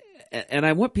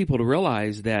I want people to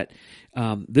realize that,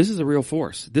 this is a real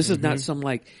force. This is not some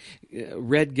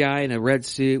red guy in a red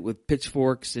suit with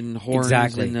pitchforks and horns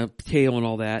and a tail and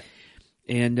all that.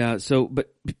 And,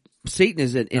 but Satan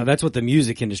is now that's what the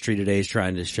music industry today is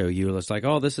trying to show you. It's like,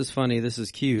 oh, this is funny. This is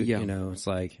cute. Yeah. It's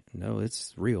like, no,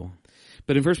 it's real.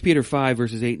 But in 1 Peter 5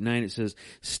 verses 8 and 9, it says,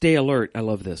 stay alert. I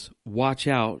love this. Watch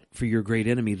out for your great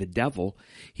enemy, the devil.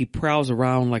 He prowls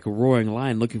around like a roaring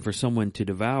lion looking for someone to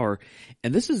devour.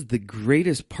 And this is the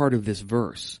greatest part of this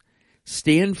verse.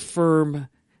 Stand firm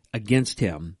against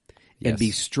him and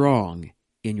be strong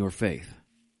in your faith.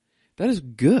 That is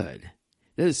good.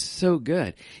 That is so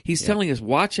good. He's telling us,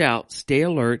 watch out, stay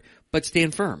alert, but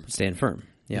stand firm. Stand firm.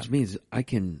 Yeah. Which means I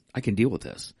can deal with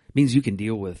this. It means you can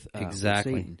deal with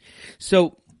exactly. Satan.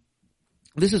 So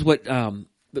this is what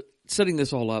setting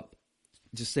this all up,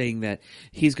 just saying that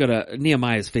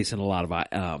Nehemiah is facing a lot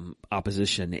of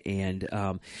opposition,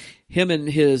 and him and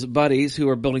his buddies who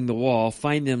are building the wall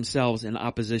find themselves in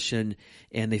opposition,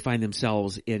 and they find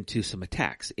themselves into some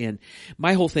attacks. And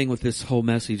my whole thing with this whole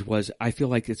message was, I feel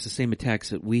like it's the same attacks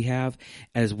that we have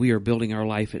as we are building our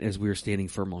life and as we are standing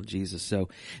firm on Jesus. So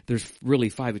there's really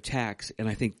 5 attacks, and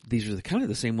I think these are kind of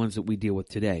the same ones that we deal with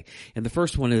today. And the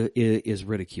first one is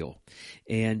ridicule.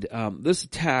 And this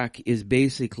attack is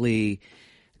basically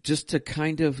just to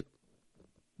kind of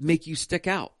make you stick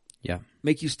out. Yeah.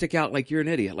 Make you stick out like you're an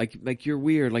idiot, like you're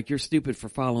weird, like you're stupid for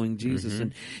following Jesus.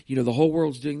 And, the whole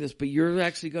world's doing this, but you're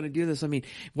actually going to do this. I mean,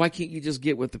 why can't you just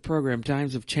get with the program?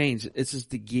 Times have changed. It's just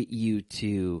to get you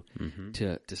to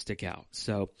stick out.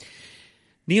 So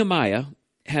Nehemiah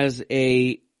has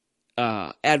a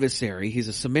adversary. He's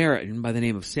a Samaritan by the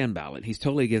name of Sanballat. He's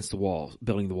totally against the walls,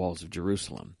 building the walls of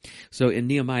Jerusalem. So in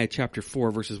Nehemiah chapter 4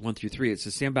 verses 1 through 3, it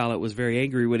says, Sanballat was very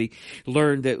angry when he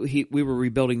learned that we were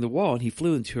rebuilding the wall, and he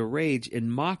flew into a rage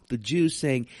and mocked the Jews,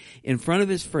 saying in front of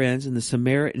his friends and the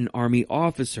Samaritan army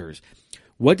officers,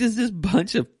 what does this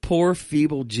bunch of poor,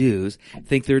 feeble Jews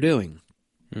think they're doing?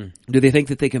 Do they think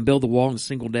that they can build the wall in a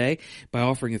single day by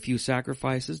offering a few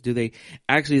sacrifices? Do they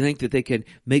actually think that they can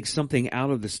make something out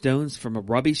of the stones from a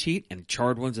rubbish heap, and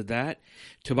charred ones at that?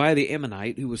 Tobiah the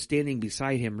Ammonite, who was standing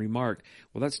beside him, remarked,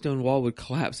 well, that stone wall would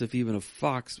collapse if even a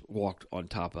fox walked on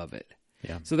top of it.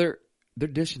 Yeah. So they're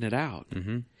dishing it out.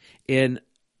 And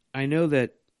I know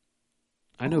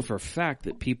for a fact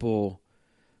that people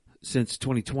since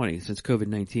 2020, since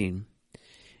COVID-19,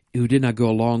 who did not go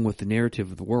along with the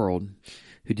narrative of the world,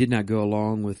 who did not go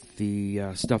along with the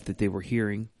stuff that they were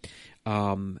hearing,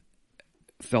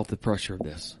 felt the pressure of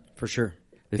this. For sure.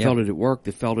 They felt it at work.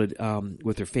 They felt it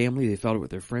with their family. They felt it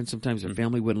with their friends. Sometimes their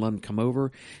family wouldn't let them come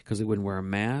over because they wouldn't wear a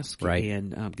mask. Right.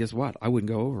 And guess what? I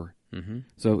wouldn't go over.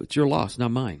 So it's your loss,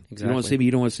 not mine. Exactly. You don't want to see me,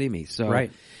 you don't want to see me. So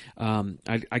right.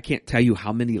 I can't tell you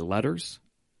how many letters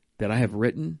that I have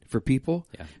written for people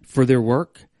for their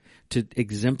work to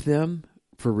exempt them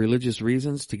for religious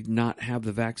reasons to not have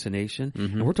the vaccination.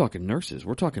 And we're talking nurses.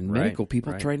 We're talking medical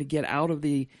people trying to get out of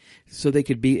so they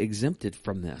could be exempted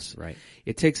from this. Right.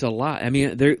 It takes a lot. I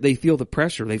mean, they feel the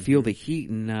pressure. They feel the heat.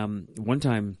 And one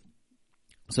time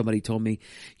somebody told me,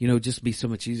 just be so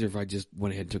much easier if I just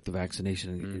went ahead and took the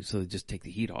vaccination so they just take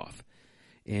the heat off.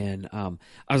 And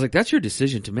I was like, that's your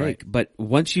decision to make. Right. But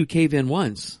once you cave in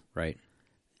once,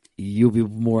 you'll be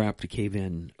more apt to cave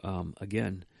in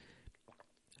again.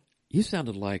 You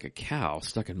sounded like a cow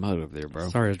stuck in mud over there, bro.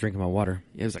 Sorry, I was drinking my water.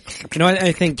 It was like,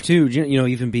 I think too,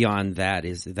 even beyond that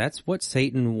that's what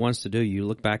Satan wants to do. You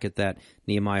look back at that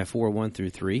Nehemiah 4, 1 through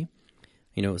 3.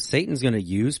 Satan's going to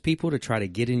use people to try to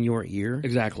get in your ear.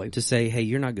 Exactly. To say, hey,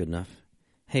 you're not good enough.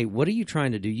 Hey, what are you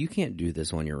trying to do? You can't do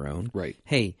this on your own. Right.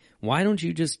 Hey, why don't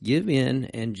you just give in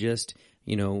and just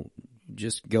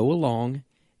go along?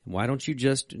 Why don't you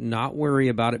just not worry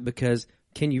about it? Because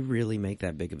can you really make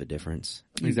that big of a difference?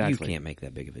 Exactly. You can't make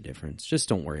that big of a difference. Just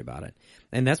don't worry about it.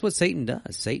 And that's what Satan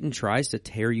does. Satan tries to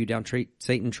tear you down.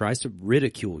 Satan tries to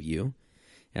ridicule you,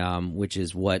 which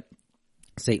is what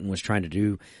Satan was trying to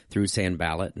do through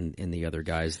Sanballat and the other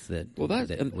guys that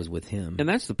was with him. And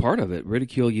that's the part of it.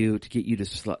 Ridicule you to get you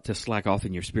to slack off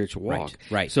in your spiritual walk.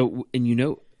 Right. So, and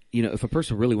if a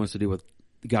person really wants to do what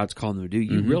God's calling them to do,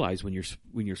 you realize when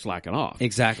you're slacking off.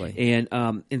 Exactly.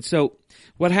 And so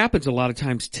what happens a lot of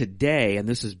times today, and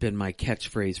this has been my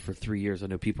catchphrase for 3 years. I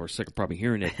know people are sick of probably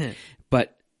hearing it,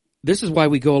 but this is why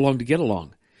we go along to get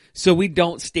along. So we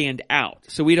don't stand out.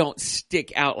 So we don't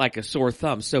stick out like a sore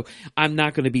thumb. So I'm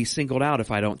not going to be singled out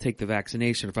if I don't take the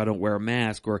vaccination, if I don't wear a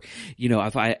mask, or,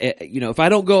 if I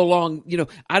don't go along,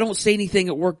 I don't say anything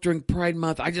at work during Pride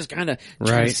Month. I just kind of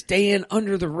try to stay in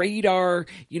under the radar,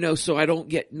 so I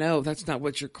don't no, that's not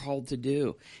what you're called to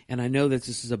do. And I know that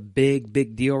this is a big,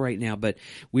 big deal right now, but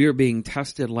we are being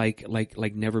tested like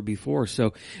never before.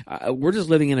 So, we're just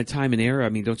living in a time and era. I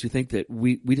mean, don't you think that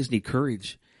we just need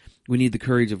courage? We need the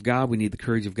courage of God. We need the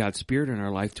courage of God's Spirit in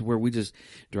our life to where we just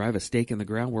drive a stake in the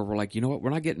ground where we're like, you know what?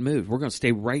 We're not getting moved. We're going to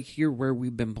stay right here where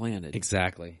we've been planted.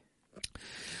 Exactly.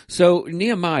 So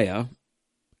Nehemiah,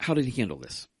 how did he handle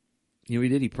this? He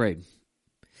did. He prayed.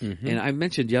 Mm-hmm. And I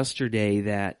mentioned yesterday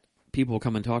that people will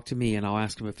come and talk to me and I'll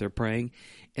ask them if they're praying.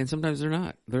 And sometimes they're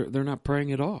not. They're not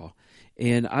praying at all.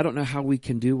 And I don't know how we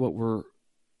can do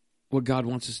what God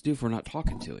wants us to do if we're not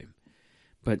talking to him.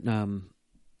 But,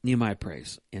 Nehemiah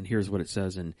prays, and here's what it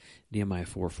says in Nehemiah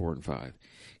 4:4-5.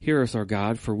 Hear us, our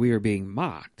God, for we are being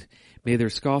mocked. May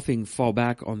their scoffing fall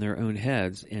back on their own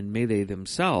heads, and may they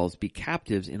themselves be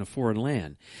captives in a foreign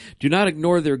land. Do not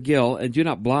ignore their guilt, and do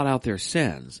not blot out their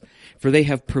sins, for they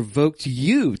have provoked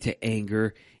you to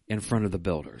anger in front of the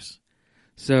builders.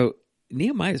 So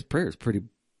Nehemiah's prayer is pretty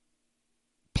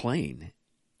plain,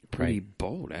 pretty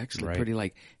bold, actually, pretty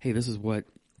like, hey, this is what's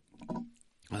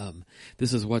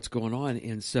going on.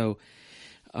 And so,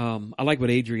 I like what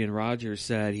Adrian Rogers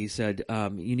said. He said,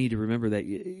 you need to remember that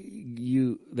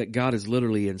that God is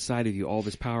literally inside of you, all of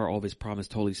his power, all of his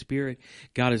promised Holy Spirit.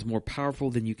 God is more powerful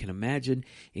than you can imagine.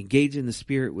 Engage in the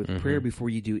Spirit with prayer before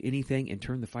you do anything, and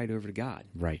turn the fight over to God.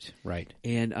 Right.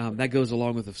 And, that goes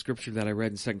along with the scripture that I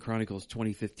read in 2 Chronicles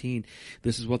 20:15.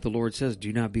 This is what the Lord says.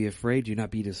 Do not be afraid. Do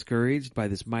not be discouraged by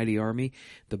this mighty army.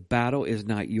 The battle is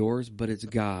not yours, but it's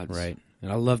God's. Right.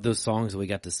 And I love those songs that we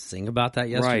got to sing about that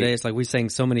yesterday. Right. It's like we sang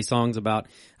so many songs about,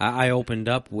 I opened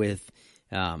up with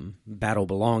Battle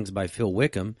Belongs by Phil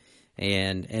Wickham,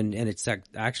 and it's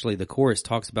actually the chorus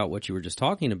talks about what you were just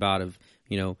talking about of,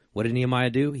 what did Nehemiah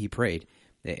do? He prayed.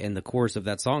 And the chorus of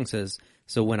that song says,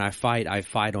 so when I fight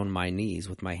on my knees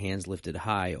with my hands lifted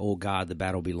high. Oh God, the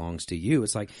battle belongs to you.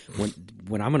 It's like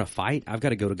when I'm going to fight, I've got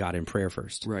to go to God in prayer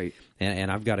first. Right. And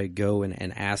I've got to go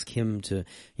and ask him to,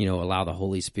 allow the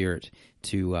Holy Spirit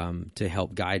to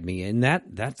help guide me. And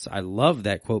I love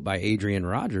that quote by Adrian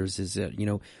Rogers is that,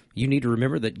 you need to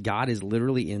remember that God is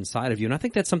literally inside of you. And I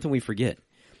think that's something we forget.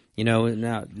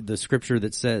 Now the scripture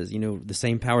that says, the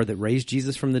same power that raised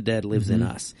Jesus from the dead lives in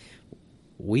us.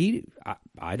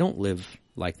 I don't live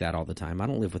like that all the time. I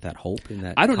don't live with that hope and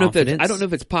that confidence. I don't know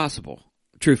if it's possible,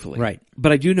 truthfully. Right.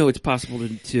 But I do know it's possible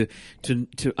to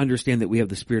understand that we have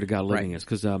the Spirit of God living in us.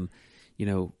 Because, I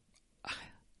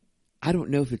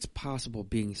don't know if it's possible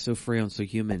being so frail and so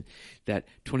human that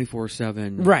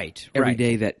 24/7, every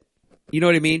day that, you know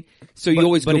what I mean? So you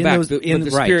always go back, but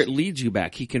the Spirit leads you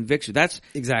back. He convicts you. That's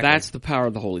the power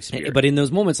of the Holy Spirit. But in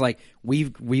those moments, like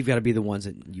we've got to be the ones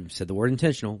that you said the word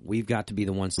intentional. We've got to be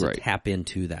the ones to tap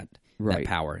into that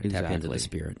power, tap into the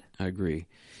Spirit. I agree,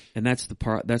 and that's the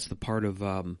part. That's the part of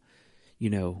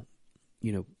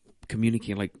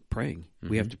communicating, like praying.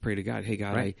 We have to pray to God. Hey,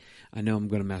 God, I know I'm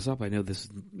going to mess up. I know this,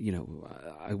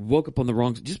 I woke up on the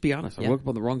wrong, just be honest. I woke up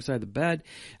on the wrong side of the bed.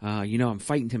 I'm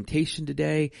fighting temptation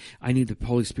today. I need the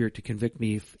Holy Spirit to convict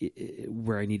me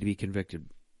where I need to be convicted.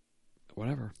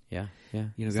 Whatever. Yeah.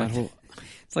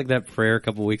 It's like that prayer a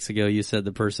couple weeks ago. You said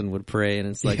the person would pray, and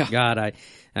it's like, God,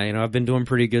 I've been doing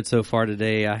pretty good so far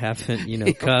today. I haven't,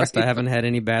 cussed. I haven't had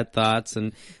any bad thoughts,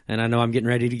 and I know I'm getting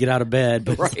ready to get out of bed.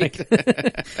 But I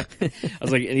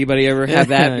was like, anybody ever had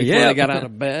that before they got out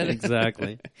of bed?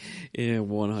 Exactly.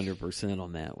 100%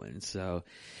 on that one. So,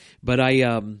 but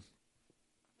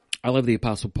I love the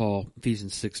Apostle Paul,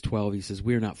 Ephesians 6:12. He says,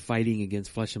 we are not fighting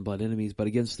against flesh and blood enemies, but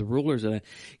against the rulers and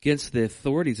against the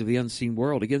authorities of the unseen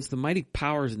world, against the mighty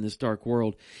powers in this dark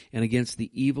world, and against the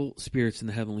evil spirits in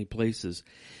the heavenly places.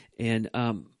 And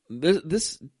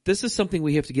this is something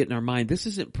we have to get in our mind. This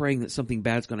isn't praying that something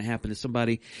bad's going to happen to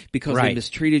somebody because they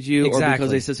mistreated you or because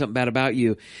they said something bad about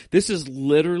you. This is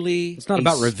literally... It's not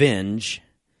about revenge.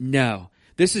 No.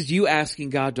 This is you asking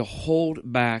God to hold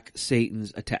back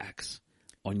Satan's attacks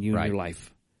on you and your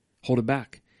life. Hold it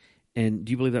back. And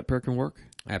do you believe that prayer can work?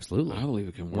 Absolutely. I believe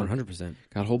it can work. 100%.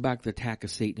 God, hold back the attack of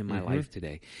Satan in my life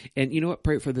today. And you know what?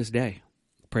 Pray it for this day.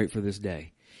 Pray it for this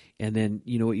day. And then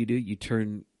you know what you do? You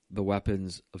turn the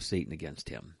weapons of Satan against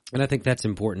him. And I think that's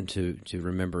important to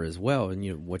remember as well.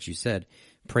 And what you said,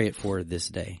 pray it for this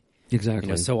day.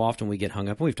 Exactly. So often we get hung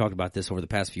up, and we've talked about this over the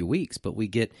past few weeks, but we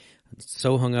get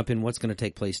so hung up in what's going to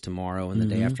take place tomorrow and the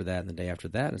day after that and the day after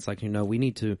that. It's like, we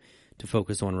need to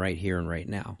focus on right here and right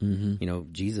now.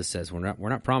 Jesus says we're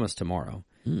not promised tomorrow.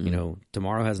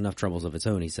 Tomorrow has enough troubles of its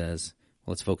own, he says.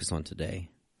 Well, let's focus on today.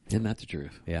 Isn't that the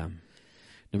truth? Yeah.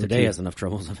 Number Today 2. has enough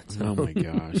troubles of its own. Oh my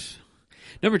gosh.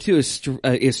 Number 2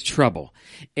 is trouble.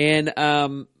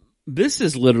 And this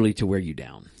is literally to wear you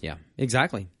down. Yeah,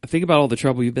 exactly. Think about all the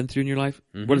trouble you've been through in your life.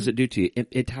 What does it do to you?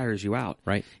 It tires you out.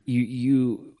 Right.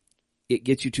 It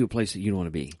gets you to a place that you don't want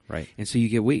to be. Right. And so you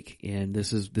get weak. And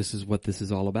this is what this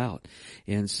is all about.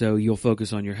 And so you'll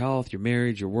focus on your health, your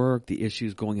marriage, your work, the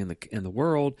issues going in the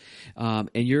world. And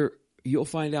you'll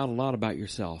find out a lot about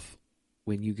yourself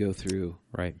when you go through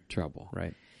trouble.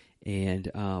 Right.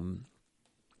 And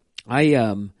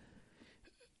I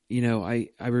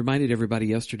reminded everybody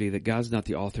yesterday that God's not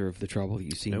the author of the trouble that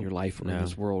you see in your life or in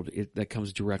this world. That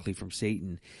comes directly from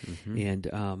Satan. And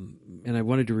I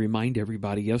wanted to remind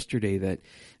everybody yesterday that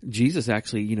Jesus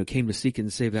actually, came to seek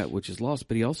and save that which is lost,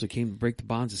 but he also came to break the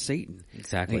bonds of Satan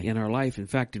in our life. In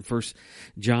fact, in 1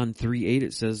 John 3:8,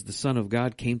 it says the Son of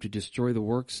God came to destroy the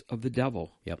works of the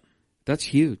devil. Yep. That's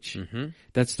huge.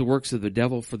 That's the works of the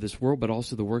devil for this world, but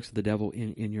also the works of the devil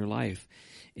in your life.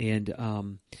 And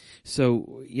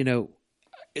so,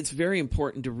 it's very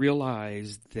important to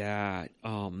realize that,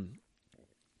 that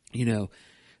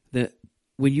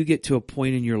when you get to a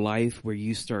point in your life where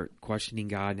you start questioning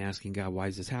God and asking God, why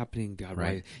is this happening? God,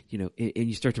 why, and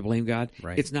you start to blame God,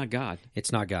 it's not God.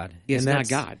 It's not God. It's not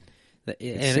God.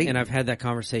 And I've had that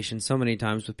conversation so many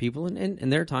times with people,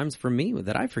 and there are times for me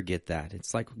that I forget that.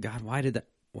 It's like, God, why did that?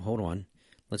 Well, hold on.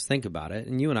 Let's think about it.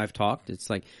 And you and I have talked. It's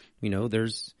like,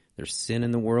 there's sin in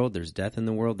the world, there's death in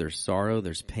the world, there's sorrow,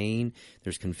 there's pain,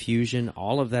 there's confusion.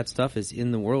 All of that stuff is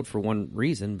in the world for one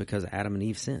reason, because Adam and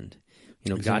Eve sinned.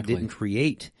 Exactly. God didn't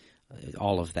create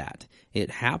all of that.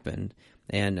 It happened.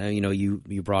 And,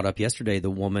 you brought up yesterday the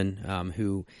woman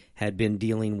who had been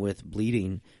dealing with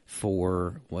bleeding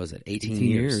for, 18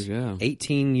 years? Yeah.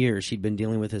 18 years she'd been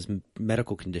dealing with his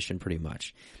medical condition pretty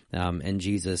much. And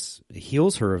Jesus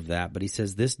heals her of that, but he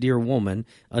says, this dear woman,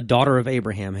 a daughter of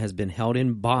Abraham, has been held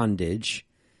in bondage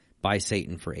by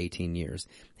Satan for 18 years.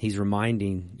 He's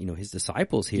reminding, his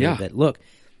disciples here that, look,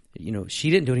 she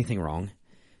didn't do anything wrong.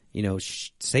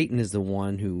 Satan is the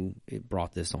one who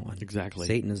brought this on. Exactly.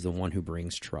 Satan is the one who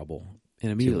brings trouble.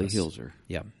 And immediately heals her.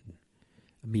 Yeah.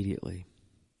 Immediately.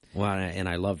 Well, and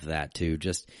I love that too.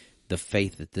 Just the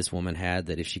faith that this woman had,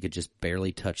 that if she could just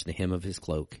barely touch the hem of his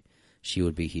cloak, she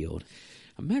would be healed.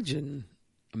 Imagine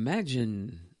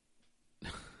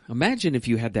if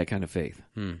you had that kind of faith.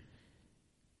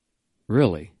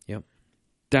 Really? Yep.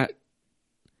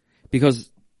 Because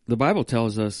the Bible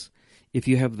tells us if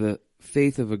you have the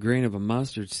faith of a grain of a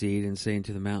mustard seed and saying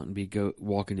to the mountain, go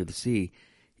walk into the sea,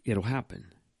 it'll happen.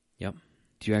 Yep.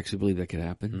 Do you actually believe that could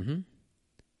happen?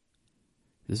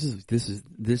 This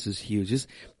is huge.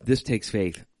 This takes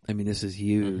faith. I mean, this is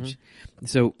huge.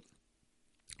 So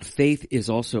faith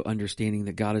is also understanding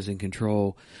that God is in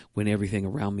control when everything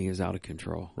around me is out of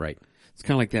control. Right. It's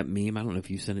kind of like that meme. I don't know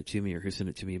if you sent it to me or who sent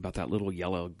it to me about that little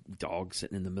yellow dog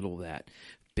sitting in the middle of that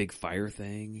big fire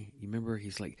thing. You remember?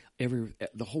 He's like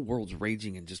the whole world's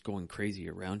raging and just going crazy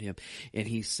around him, and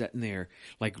he's sitting there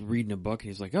like reading a book, and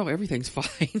he's like, "Oh, everything's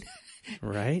fine."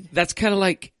 Right? That's kind of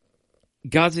like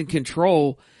God's in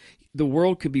control. The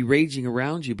world could be raging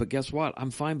around you, but guess what?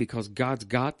 I'm fine because God's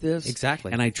got this.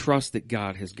 Exactly. And I trust that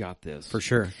God has got this. For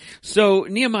sure. So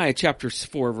Nehemiah chapter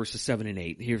 4 verses 7 and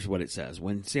 8, here's what it says.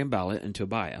 When Sanballat and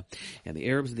Tobiah and the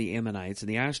Arabs and the Ammonites and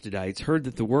the Ashdodites heard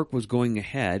that the work was going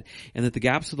ahead and that the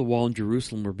gaps of the wall in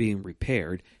Jerusalem were being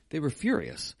repaired, they were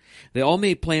furious. They all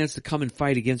made plans to come and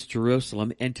fight against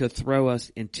Jerusalem and to throw us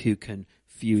into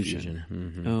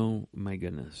confusion. Oh my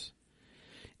goodness.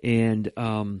 And,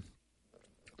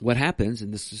 what happens,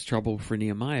 and this is trouble for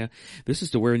Nehemiah, this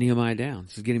is to wear Nehemiah down.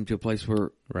 This is getting him to a place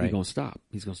where he's going to stop.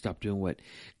 He's going to stop doing what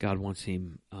God wants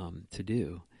him to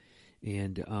do.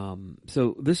 And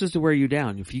so this is to wear you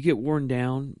down. If you get worn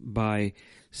down by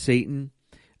Satan,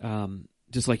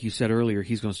 just like you said earlier,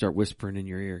 he's going to start whispering in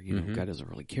your ear, God doesn't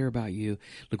really care about you.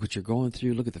 Look what you're going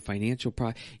through. Look at the financial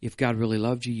problem. If God really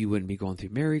loved you, you wouldn't be going through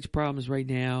marriage problems right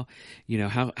now.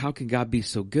 How can God be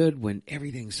so good when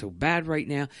everything's so bad right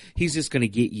now? He's just going to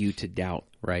get you to doubt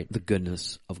the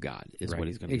goodness of God is what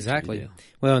he's going to exactly do.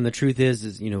 Well, and the truth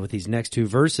is, with these next two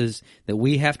verses that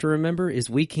we have to remember is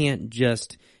we can't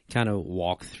just kind of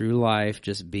walk through life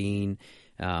just being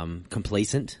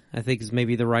complacent, I think is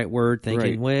maybe the right word,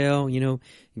 thinking, Right. well,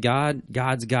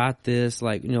 God's got this.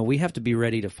 Like, we have to be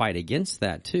ready to fight against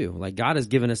that too. Like, God has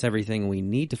given us everything we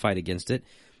need to fight against it,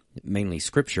 mainly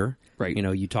Scripture. Right.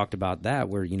 You talked about that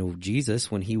where, Jesus,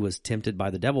 when he was tempted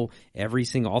by the devil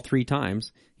all 3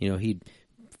 times,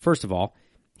 first of all,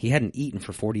 he hadn't eaten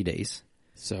for 40 days.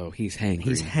 So he's hangry.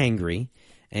 He's hangry.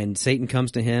 And Satan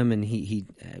comes to him and he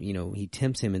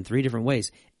tempts him in 3 different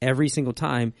ways. Every single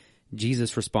time,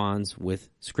 Jesus responds with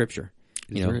Scripture.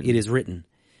 It is written.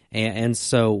 And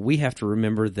so we have to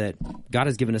remember that God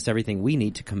has given us everything we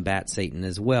need to combat Satan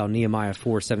as well. Nehemiah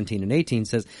 4:17 and 18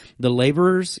 says, "The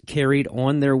laborers carried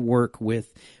on their work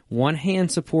with one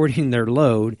hand supporting their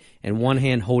load and one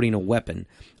hand holding a weapon.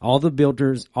 All the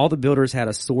builders had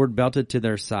a sword belted to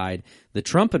their side. The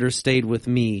trumpeters stayed with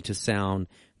me to sound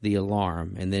the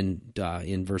alarm." And then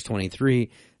in verse 23,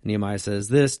 Nehemiah says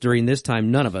this, "During this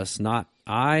time, none of us, not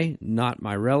I, not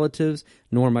my relatives,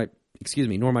 nor my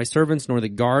servants, nor the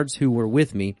guards who were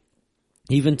with me,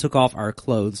 even took off our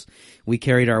clothes. We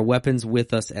carried our weapons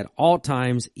with us at all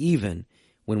times, even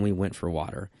when we went for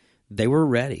water." They were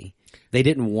ready. They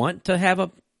didn't want to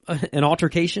have an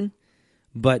altercation,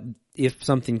 but if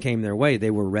something came their way,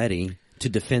 they were ready to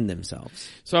defend themselves.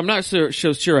 So I'm not so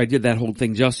sure I did that whole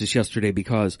thing justice yesterday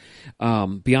because,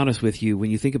 be honest with you, when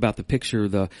you think about the picture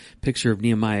of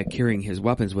Nehemiah carrying his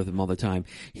weapons with him all the time,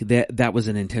 that was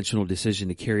an intentional decision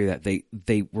to carry that.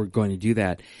 They were going to do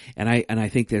that. And I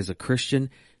think that as a Christian,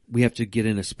 we have to get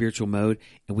in a spiritual mode,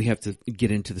 and we have to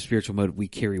get into the spiritual mode. We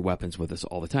carry weapons with us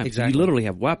all the time. Exactly. So we literally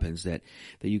have weapons that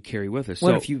you carry with us.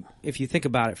 Well, so if you think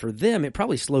about it for them, it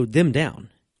probably slowed them down.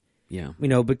 Yeah.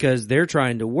 Because they're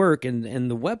trying to work,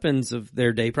 and the weapons of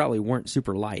their day probably weren't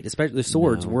super light. Especially the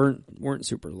swords weren't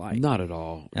super light. Not at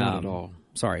all. Not at all.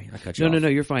 Sorry, I cut you off. No,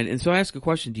 you're fine. And so I ask a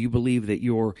question: do you believe that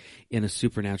you're in a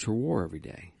supernatural war every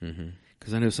day?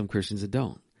 Because I know some Christians that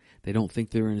don't. They don't think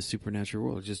they're in a supernatural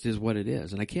world. It just is what it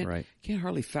is, and I can't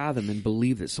hardly fathom and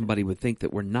believe that somebody would think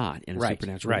that we're not in a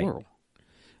supernatural world.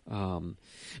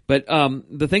 But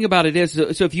the thing about it is,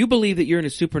 so if you believe that you're in a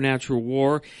supernatural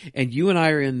war, and you and I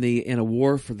are in a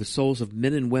war for the souls of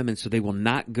men and women, so they will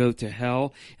not go to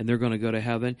hell and they're going to go to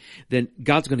heaven, then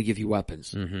God's going to give you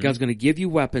weapons. God's going to give you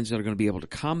weapons that are going to be able to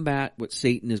combat what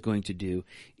Satan is going to do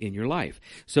in your life.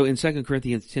 So in 2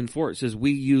 Corinthians 10:4, it says,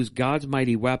 "We use God's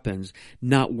mighty weapons,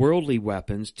 not worldly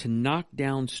weapons, to knock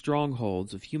down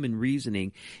strongholds of human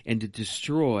reasoning and to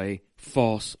destroy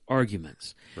false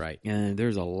arguments." Right. And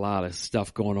there's a lot of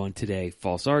stuff going on today.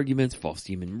 False arguments, false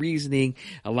human reasoning,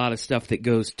 a lot of stuff that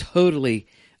goes totally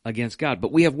against God.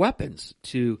 But we have weapons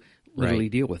to literally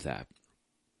deal with that.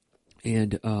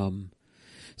 And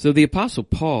so the Apostle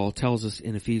Paul tells us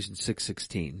in Ephesians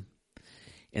 6:16,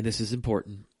 and this is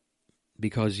important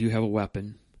because you have a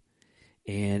weapon,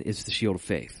 and it's the shield of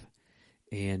faith.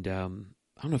 And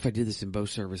I don't know if I did this in both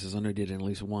services. I know I did it in at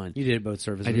least one. You did it both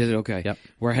services. I did it, okay. Yep.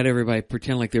 Where I had everybody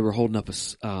pretend like they were holding up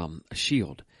a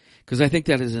shield. Because I think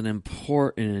that is an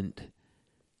important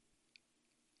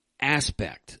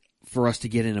aspect for us to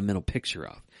get in a mental picture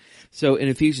of. So in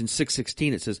Ephesians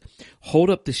 6:16 it says, "Hold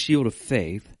up the shield of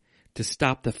faith to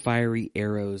stop the fiery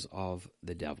arrows of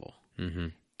the devil."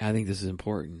 I think this is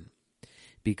important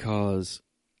because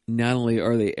not only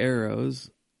are they arrows,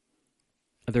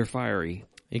 they're fiery.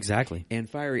 Exactly. And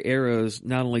fiery arrows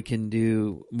not only can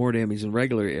do more damage than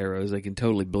regular arrows, they can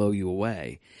totally blow you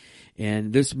away.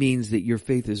 And this means that your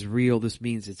faith is real. This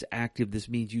means it's active. This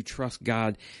means you trust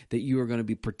God that you are going to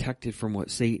be protected from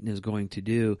what Satan is going to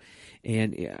do.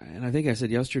 And I think I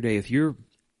said yesterday, if you're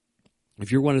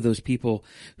one of those people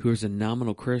who is a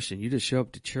nominal Christian, you just show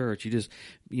up to church, you just,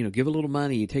 give a little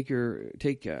money, you take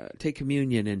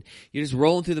communion, and you're just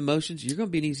rolling through the motions, you're going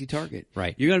to be an easy target.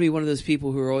 Right. You're going to be one of those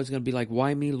people who are always going to be like,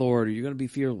 "Why me, Lord?" Or you're going to be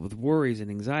filled with worries and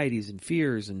anxieties and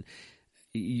fears, and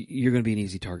you're going to be an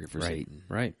easy target for Satan.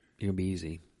 Right. You're going to be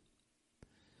easy.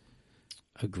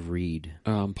 Agreed.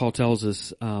 Paul tells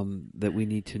us that we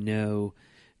need to know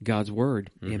God's word,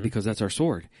 and because that's our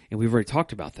sword. And we've already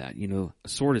talked about that. A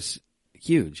sword is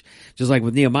huge. Just like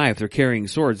with Nehemiah, if they're carrying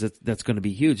swords, that's going to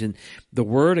be huge. And the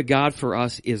word of God for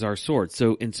us is our sword.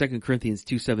 So in 2 Corinthians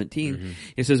 2:17,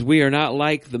 it says, "We are not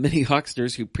like the many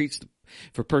hucksters who preach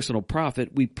for personal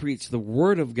profit. We preach the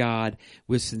word of God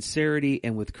with sincerity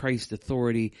and with Christ's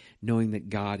authority, knowing that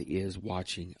God is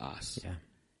watching us." Yeah.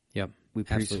 Yep. We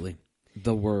preach Absolutely.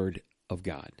 the word of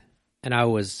God.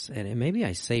 And maybe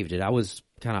I saved it. I was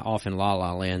kind of off in la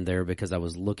la land there because I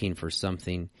was looking for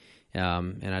something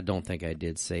And I don't think I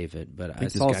did save it, but I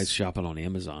think this guy's shopping on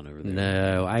Amazon over there.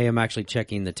 No, I am actually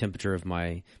checking the temperature of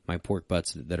my pork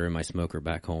butts that are in my smoker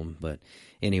back home. But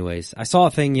anyways, I saw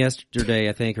a thing yesterday,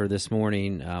 I think, or this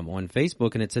morning, on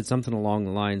Facebook, and it said something along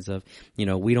the lines of,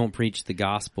 we don't preach the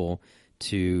gospel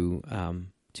to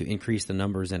increase the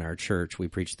numbers in our church. We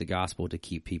preach the gospel to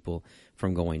keep people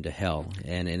from going to hell.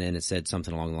 And it said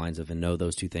something along the lines of, and no,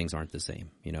 those two things aren't the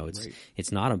same.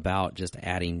 It's not about just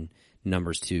adding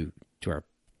numbers to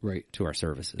our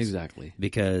services. Exactly.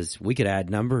 Because we could add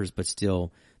numbers, but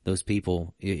still those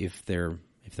people, if they're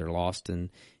lost and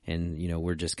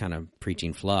we're just kind of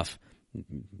preaching fluff,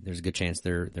 there's a good chance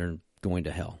they're going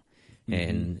to hell.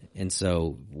 Mm-hmm. And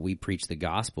so we preach the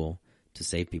gospel to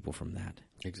save people from that.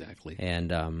 Exactly. And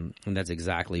that's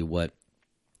exactly what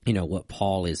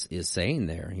Paul is saying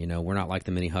there. We're not like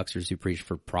the many hucksters who preach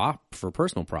for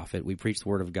personal profit. We preach the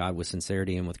word of God with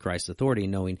sincerity and with Christ's authority,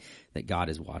 knowing that God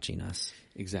is watching us.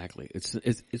 Exactly.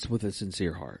 It's with a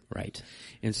sincere heart. Right.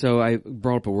 And so I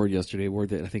brought up a word yesterday, a word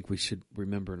that I think we should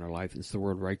remember in our life. It's the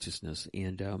word righteousness.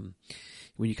 And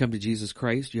when you come to Jesus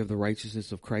Christ, you have the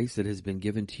righteousness of Christ that has been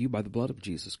given to you by the blood of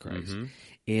Jesus Christ. Mm-hmm.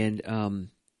 And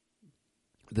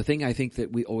the thing I think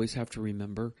that we always have to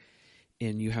remember,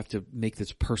 and you have to make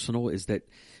this personal, is that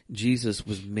Jesus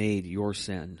was made your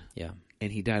sin. Yeah.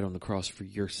 And he died on the cross for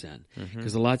your sin.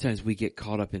 Because a lot of times we get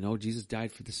caught up in, Jesus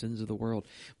died for the sins of the world.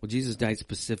 Well, Jesus died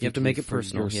specifically. You have to make it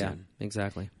personal. Your sin.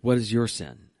 Exactly. What is your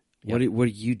sin? Yep. What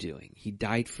are you doing? He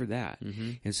died for that.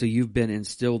 And so you've been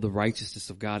instilled the righteousness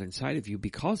of God inside of you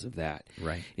because of that.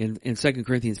 Right. In 2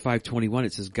 Corinthians 5:21,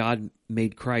 it says, God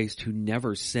made Christ, who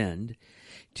never sinned,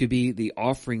 to be the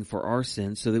offering for our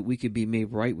sins so that we could be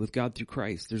made right with God through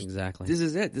Christ. Exactly. This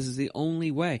is it. This is the only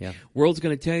way. Yeah. World's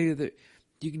going to tell you that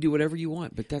you can do whatever you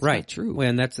want, but that's right. not true. Well,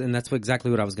 and that's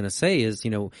exactly what I was going to say is,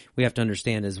 we have to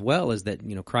understand as well is that,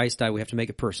 Christ died, we have to make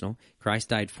it personal. Christ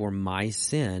died for my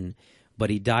sin, but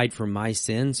he died for my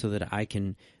sin so that I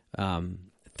can,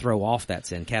 throw off that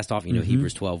sin, cast off,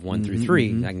 Hebrews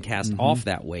 12:1-3. I can cast off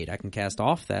that weight. I can cast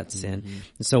off that sin.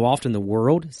 And so often the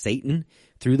world, Satan,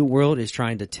 through the world is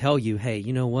trying to tell you, hey,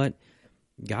 you know what?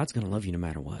 God's going to love you no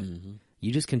matter what.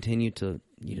 You just continue to,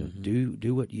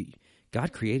 do what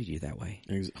God created you that way.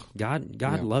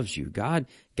 God loves you. God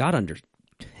so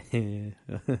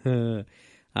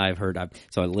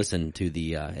I listen to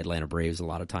the Atlanta Braves a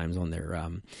lot of times on their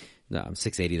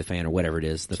 680 The Fan or whatever it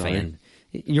is. Fan.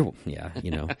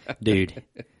 Dude.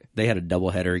 They had a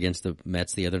doubleheader against the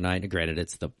Mets the other night. Granted,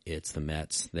 it's the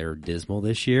Mets. They're dismal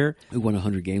this year. We won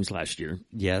 100 games last year.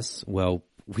 Yes. Well,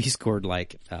 we scored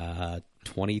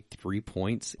 23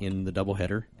 points in the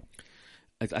doubleheader.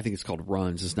 I think it's called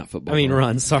runs. It's not football.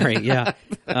 Runs. Sorry. Yeah.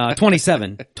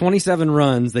 27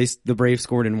 runs. The Braves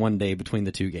scored in one day between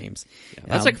the two games. Yeah,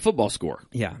 that's like a football score.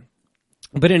 Yeah.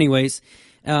 But anyways,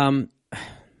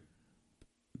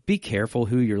 be careful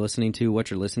who you're listening to, what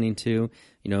you're listening to.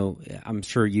 I'm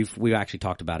sure we've actually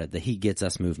talked about it, the He Gets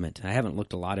Us movement. I haven't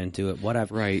looked a lot into it. What I've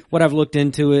looked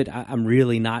into it, I'm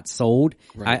really not sold.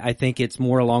 Right. I think it's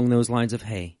more along those lines of,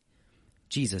 hey,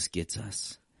 Jesus gets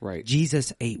us. Right.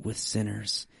 Jesus ate with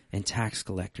sinners and tax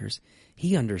collectors.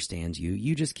 He understands you.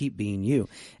 You just keep being you.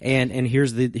 And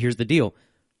here's the deal.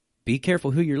 Be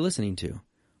careful who you're listening to.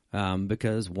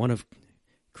 Because one of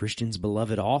Christians'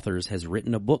 beloved authors has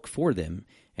written a book for them.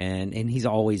 And he's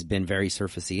always been very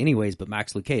surfacey anyways, but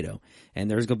Max Lucado. And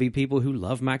there's going to be people who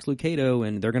love Max Lucado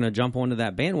and they're going to jump onto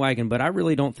that bandwagon. But I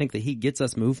really don't think the He Gets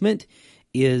Us movement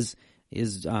is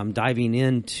diving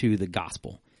into the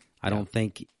gospel. I don't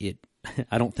think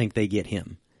they get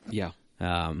him. Yeah.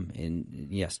 And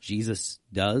yes, Jesus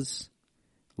does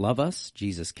love us.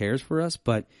 Jesus cares for us.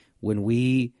 But when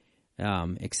we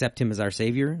accept him as our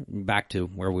Savior, back to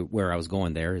where I was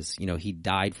going there is, he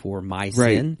died for my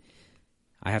sin.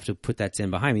 I have to put that sin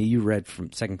behind me. You read from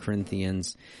 2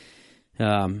 Corinthians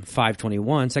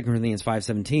 5:21, 2 Corinthians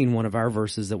 5:17, one of our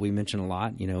verses that we mention a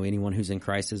lot. Anyone who's in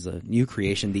Christ is a new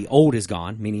creation. The old is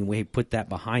gone, meaning we put that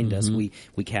behind us. We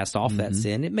cast off that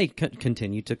sin. It may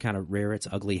continue to kind of rear its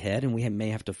ugly head, and we may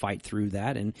have to fight through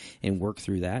that and work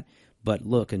through that. But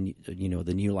look, and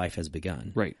the new life has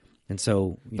begun. Right. And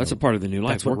so that's a part of the new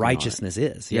life. That's what righteousness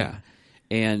is. Yeah.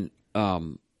 And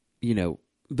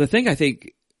the thing I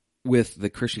think with the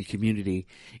Christian community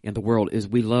and the world is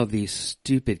we love these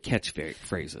stupid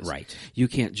catchphrases. Right. You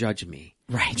can't judge me.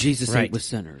 Right. Jesus ate with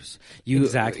sinners.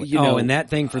 Exactly. And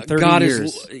that thing for 30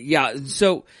 years.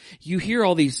 So you hear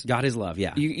all these. God is love.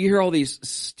 Yeah. You hear all these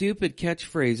stupid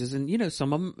catchphrases, and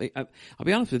some of them, I'll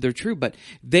be honest with you, they're true, but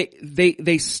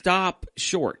they stop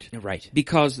short. Right.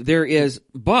 Because there's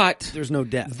no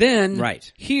depth. Then.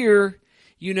 Right. Here,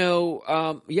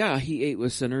 Yeah, he ate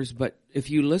with sinners, but if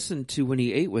you listen to when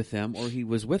he ate with them or he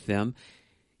was with them,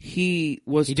 he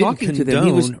was talking to them.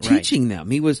 He was teaching them.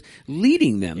 He was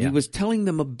leading them. Yeah. He was telling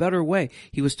them a better way.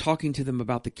 He was talking to them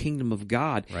about the kingdom of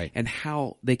God and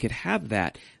how they could have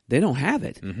that. They don't have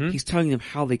it. He's telling them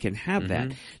how they can have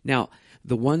that. Now,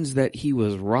 the ones that he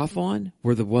was rough on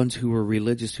were the ones who were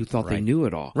religious, who thought they knew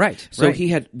it all. So he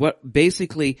had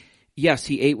yes,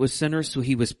 he ate with sinners, so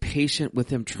he was patient with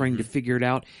them trying to figure it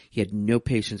out. He had no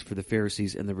patience for the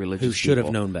Pharisees and the religious who should people.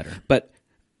 have known better. But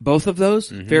both of those,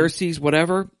 Pharisees,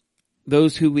 whatever,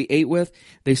 those who we ate with,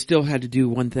 they still had to do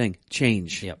one thing,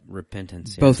 change. Yep,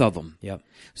 repentance. Both of them. Yep.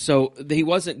 So he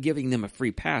wasn't giving them a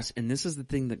free pass, and this is the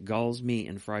thing that galls me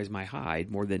and fries my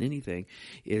hide more than anything,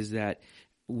 is that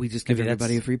we just give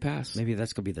everybody a free pass. Maybe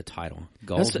that's going to be the title.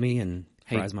 Galls me and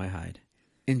fries my hide.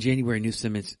 In January, new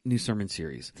sermon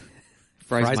series.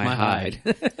 Fries my hide.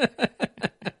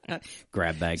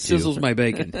 Grab bag too. Sizzles my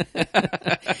bacon.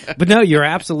 But no, you're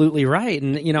absolutely right.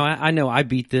 And, I know I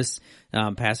beat this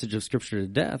passage of Scripture to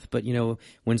death, but,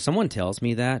 when someone tells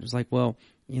me that, it's like, well,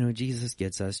 Jesus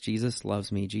gets us. Jesus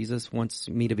loves me. Jesus wants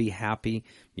me to be happy.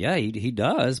 Yeah, he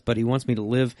does, but he wants me to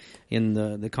live in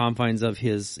the confines of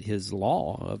his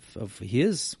law, of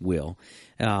his will.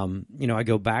 I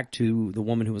go back to the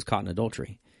woman who was caught in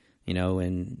adultery.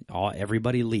 And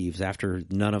everybody leaves after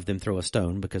none of them throw a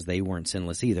stone because they weren't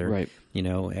sinless either. Right.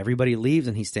 Everybody leaves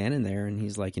and he's standing there and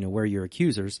he's like, where are your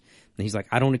accusers? And he's like,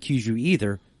 I don't accuse you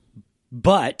either.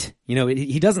 But,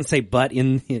 he doesn't say but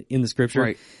in the Scripture.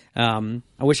 Right.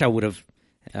 I wish I would have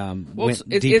went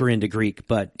deeper into Greek,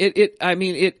 but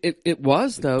it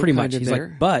was though pretty much. He's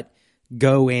like, but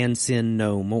go and sin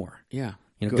no more. Yeah.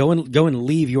 Go and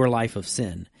leave your life of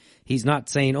sin. He's not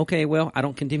saying, okay, well, I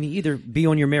don't condemn you either. Be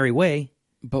on your merry way.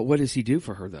 But what does he do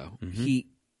for her though?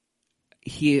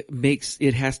 He makes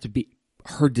it has to be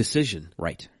her decision.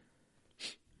 Right.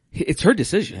 It's her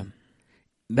decision.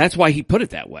 Yeah. That's why he put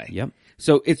it that way. Yep.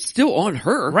 So it's still on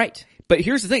her. Right. But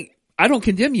here's the thing. I don't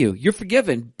condemn you. You're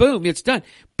forgiven. Boom. It's done.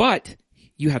 But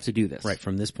you have to do this. Right.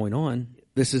 From this point on.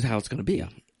 This is how it's going to be. Yeah.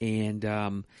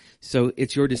 And so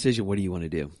it's your decision. What do you want to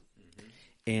do?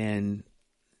 And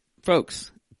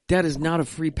folks, that is not a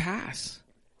free pass.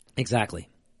 Exactly.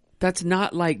 That's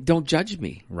not like, don't judge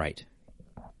me. Right.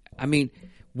 I mean,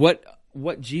 what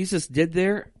Jesus did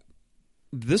there,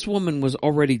 this woman was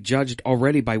already judged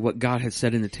already by what God had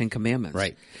said in the Ten Commandments.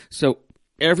 Right. So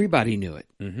everybody knew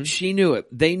it. She knew it.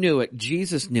 They knew it.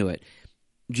 Jesus knew it.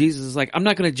 Jesus is like, I'm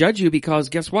not going to judge you because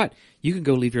guess what? You can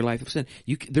go live your life of sin.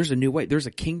 There's a new way. There's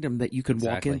a kingdom that you can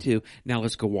walk into. Now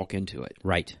let's go walk into it.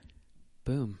 Right.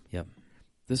 Boom. Yep.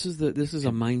 This is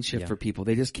a mind shift for people.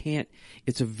 They just can't.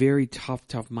 It's a very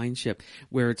tough mind shift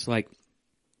where it's like,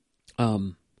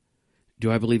 do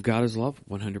I believe God is love?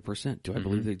 100%. Do I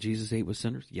believe that Jesus ate with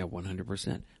sinners? Yeah,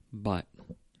 100%. But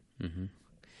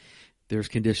there's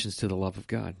conditions to the love of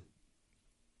God.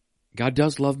 God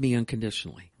does love me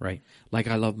unconditionally. Right. Like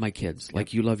I love my kids,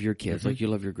 like you love your kids, like you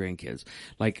love your grandkids.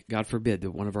 Like God forbid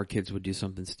that one of our kids would do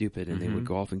something stupid and they would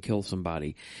go off and kill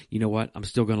somebody. You know what? I'm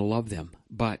still going to love them,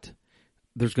 but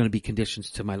there's going to be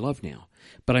conditions to my love now.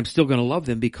 But I'm still going to love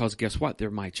them because guess what?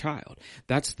 They're my child.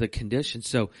 That's the condition.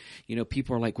 So,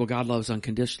 people are like, well, God loves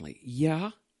unconditionally.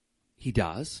 Yeah, he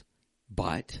does.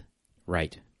 But.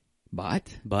 Right.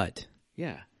 But.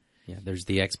 Yeah. Yeah, there's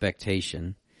the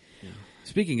expectation. Yeah.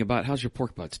 Speaking about, how's your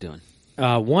pork butts doing?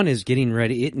 One is getting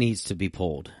ready. It needs to be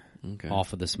pulled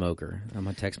off of the smoker. I'm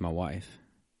going to text my wife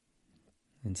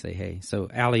and say, hey. So,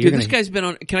 Allie, this guy's been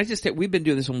on, can I just say, we've been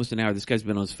doing this almost an hour. This guy's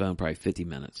been on his phone probably 50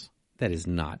 minutes. That is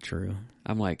not true.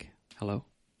 I'm like, hello?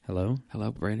 Hello?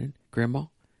 Hello, Brandon? Grandma?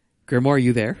 Grandma, are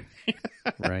you there?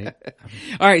 Right.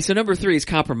 All right. So number 3 is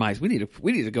compromise. We need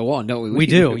to go on, don't we? We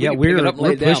do. Yeah, we're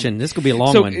pushing. This could be a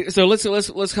long one. So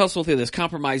let's hustle through this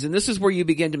compromise. And this is where you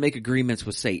begin to make agreements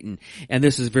with Satan. And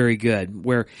this is very good,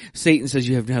 where Satan says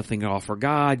you have nothing to offer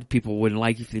God. People wouldn't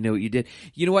like you if they know what you did.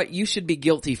 You know what? You should be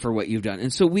guilty for what you've done.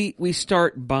 And so we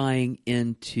start buying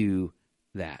into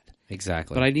that.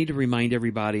 Exactly. But I need to remind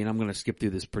everybody, and I'm going to skip through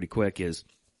this pretty quick, is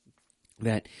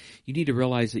that you need to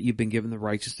realize that you've been given the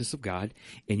righteousness of God,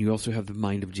 and you also have the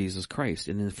mind of Jesus Christ.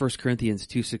 And in 1 Corinthians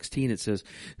 2:16 it says,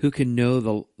 who can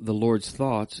know the Lord's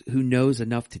thoughts, who knows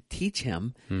enough to teach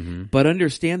him, but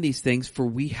understand these things, for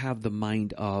we have the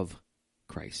mind of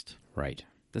Christ. Right.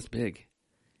 That's big.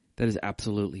 That is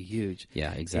absolutely huge.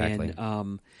 Yeah, exactly.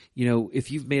 And,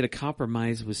 if you've made a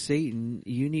compromise with Satan,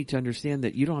 you need to understand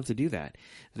that you don't have to do that.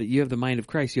 That you have the mind of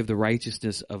Christ. You have the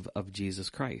righteousness of Jesus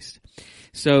Christ.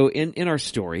 So in our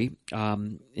story,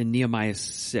 in Nehemiah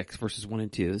 6, verses 1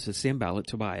 and 2, it says, Sanballat,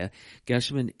 Tobiah,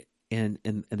 Geshem,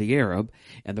 and the Arab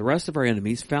and the rest of our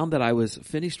enemies found that I was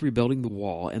finished rebuilding the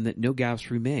wall and that no gaps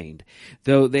remained,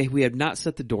 though we had not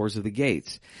set the doors of the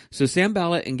gates. So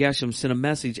Sanballat and Geshem sent a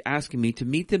message asking me to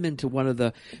meet them into one of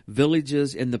the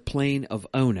villages in the plain of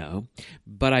Ono,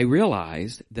 but I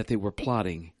realized that they were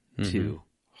plotting to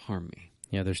harm me.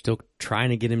 Yeah, they're still trying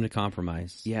to get him to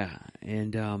compromise. Yeah,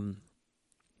 and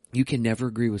you can never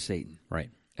agree with Satan. Right.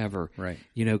 Ever. Right.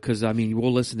 You know, because, I mean,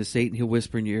 we'll listen to Satan. He'll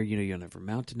whisper in your ear, you'll never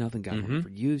amount to nothing. God will never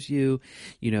use you.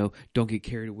 Don't get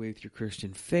carried away with your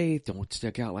Christian faith. Don't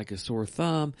stick out like a sore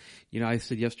thumb. I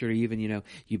said yesterday even,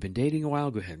 you've been dating a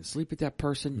while. Go ahead and sleep with that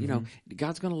person.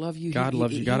 God's going to love you. God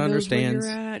loves you. God understands.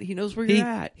 He knows where you're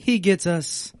at. He gets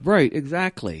us. Right.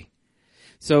 Exactly.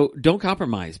 So don't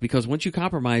compromise, because once you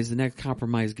compromise, the next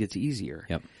compromise gets easier.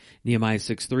 Yep. Nehemiah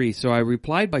 6:3. So I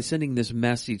replied by sending this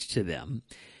message to them.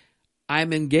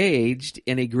 I'm engaged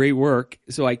in a great work,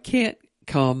 so I can't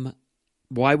come.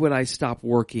 Why would I stop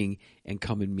working and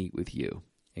come and meet with you?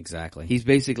 Exactly. He's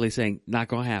basically saying, not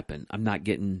going to happen. I'm not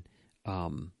getting,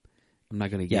 I'm not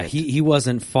going to get. Yeah, he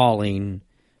wasn't falling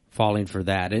for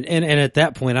that. And at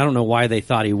that point, I don't know why they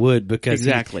thought he would, because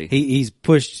exactly. he's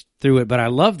pushed through it. But I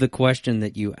love the question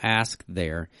that you asked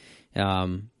there.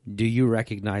 Do you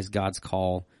recognize God's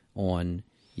call on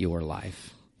your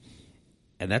life?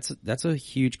 And that's a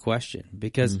huge question,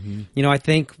 because, I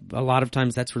think a lot of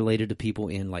times that's related to people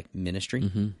in like ministry.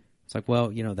 It's like,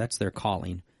 well, that's their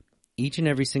calling. Each and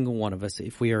every single one of us,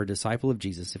 if we are a disciple of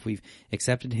Jesus, if we've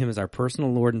accepted him as our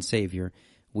personal Lord and Savior,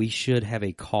 we should have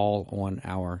a call on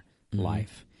our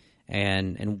life.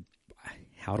 And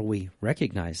how do we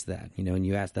recognize that? And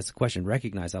you ask, that's the question,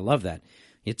 recognize. I love that.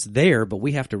 It's there, but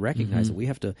we have to recognize it. We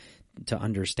have to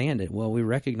understand it. Well, we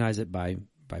recognize it by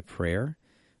prayer,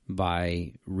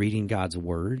 by reading God's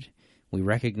word. We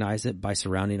recognize it by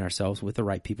surrounding ourselves with the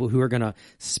right people who are going to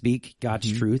speak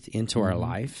God's truth into our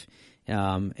life.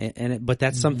 But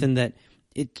that's something that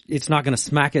it's not going to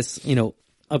smack us,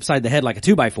 upside the head like a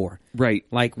 2x4. Right.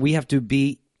 Like, we have to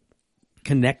be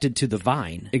connected to the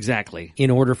vine. Exactly. In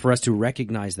order for us to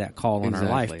recognize that call on our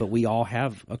life. But we all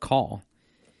have a call.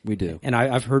 We do. And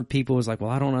I've heard people was like,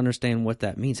 well, I don't understand what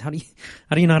that means. How do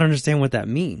you not understand what that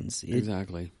means?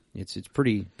 Exactly. It's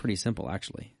pretty simple,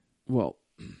 actually. Well,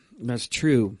 that's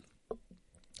true.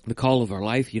 The call of our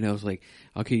life, is like,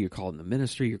 okay, you're called in the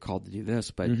ministry, you're called to do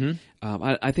this. But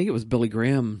I think it was Billy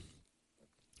Graham.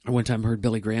 I one time heard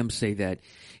Billy Graham say that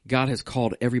God has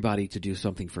called everybody to do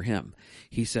something for him.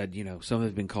 He said, some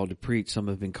have been called to preach, some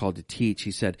have been called to teach. He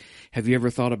said, have you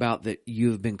ever thought about that you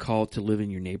have been called to live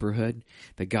in your neighborhood?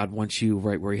 That God wants you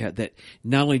right where he had, that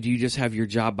not only do you just have your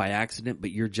job by accident, but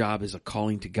your job is a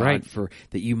calling to God for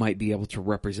that you might be able to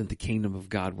represent the kingdom of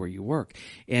God where you work.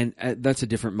 And that's a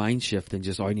different mind shift than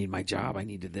just, I need my job, I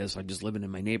need this, I'm just living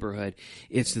in my neighborhood.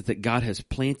 It's that God has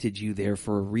planted you there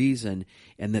for a reason,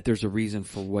 and that there's a reason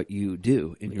for what you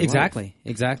do in your life.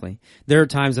 Exactly. There are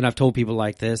times, and I've told people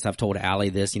like this, I've told Allie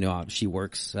this, she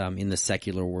works in the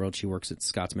secular world. She works at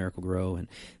Scott's Miracle Grow, and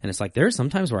it's like there are some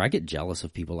times where I get jealous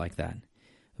of people like that,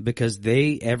 because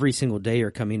they every single day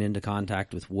are coming into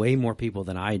contact with way more people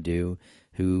than I do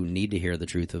who need to hear the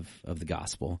truth of the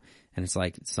gospel. And it's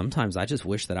like, sometimes I just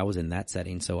wish that I was in that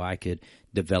setting so I could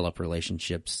develop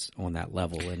relationships on that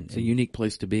level. And it's a unique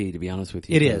place to be honest with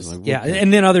you. It is. Like, yeah.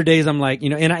 And then other days I'm like,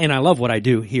 and I love what I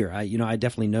do here. I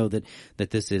definitely know that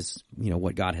this is,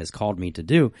 what God has called me to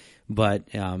do. But,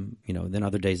 then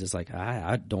other days it's like,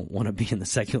 I don't want to be in the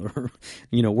secular,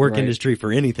 work industry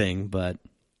for anything, but.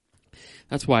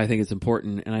 That's why I think it's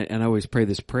important, and I always pray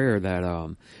this prayer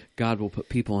that God will put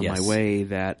people in my way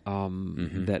that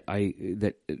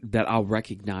that I'll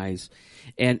recognize,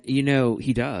 and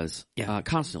He does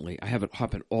constantly. I have it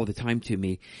happen all the time to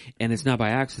me, and it's not by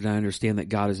accident. I understand that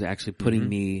God is actually putting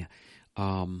me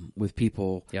with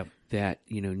people that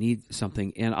need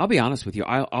something. And I'll be honest with you,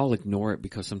 I'll ignore it,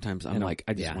 because sometimes I'm like,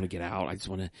 I just want to get out. I just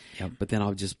want to, but then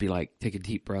I'll just be like, take a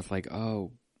deep breath, like,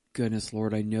 oh goodness,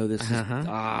 Lord, I know this is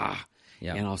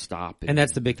Yeah. And I'll stop. And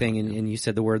that's the big thing. And you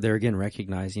said the word there again,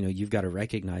 recognize. You've got to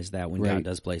recognize that when God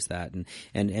does place that.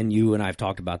 And you and I have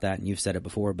talked about that, and you've said it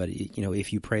before. But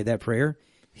if you pray that prayer,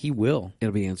 He will.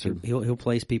 It'll be answered. He'll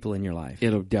place people in your life.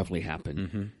 It'll definitely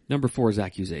happen. Number 4 is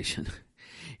accusation,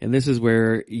 and this is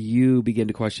where you begin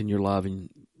to question your love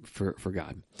for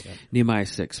God. Yep. Nehemiah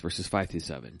 6 verses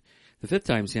 5-7. The 5th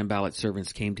time Sanballat's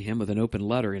servants came to him with an open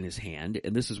letter in his hand,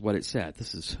 and this is what it said.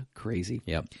 This is crazy.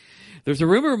 Yep. There's a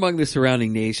rumor among the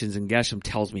surrounding nations, and Geshem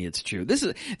tells me it's true.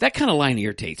 That kind of line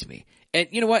irritates me. And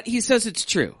you know what? He says it's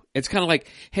true. It's kind of like,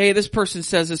 hey, this person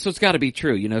says this, so it's got to be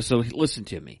true, so listen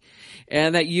to me.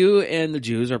 And that you and the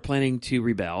Jews are planning to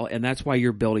rebel, and that's why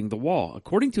you're building the wall.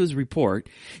 According to his report,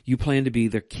 you plan to be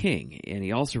their king. And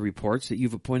he also reports that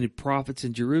you've appointed prophets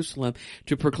in Jerusalem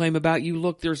to proclaim about you,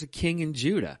 look, there's a king in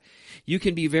Judah. You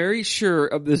can be very sure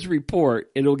of this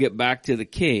report. It'll get back to the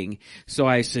king. So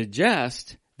I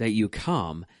suggest that you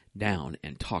come down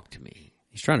and talk to me.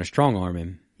 He's trying to strong arm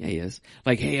him. Yeah, he is.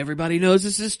 Like, hey, everybody knows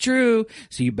this is true,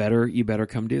 so you better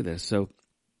come do this. So,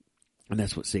 and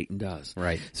that's what Satan does.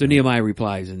 Right. So Nehemiah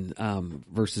replies in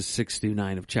verses 6 through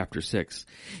 9 of chapter 6.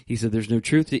 He said, there's no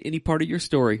truth to any part of your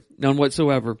story, none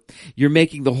whatsoever. You're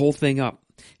making the whole thing up.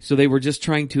 So they were just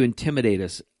trying to intimidate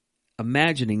us,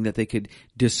 imagining that they could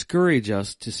discourage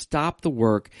us to stop the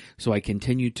work, so I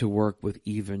continued to work with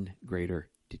even greater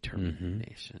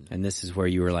determination. And this is where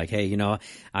you were like, hey,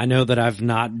 I know that I've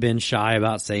not been shy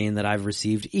about saying that I've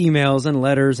received emails and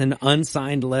letters and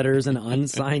unsigned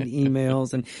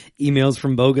emails and emails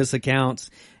from bogus accounts.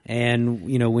 And,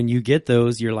 when you get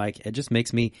those, you're like, it just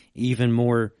makes me even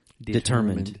more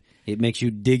determined. It makes you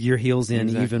dig your heels in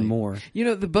even more.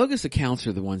 The bogus accounts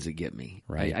are the ones that get me.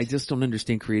 Right. I just don't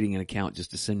understand creating an account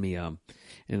just to send me, and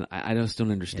I just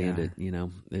don't understand it.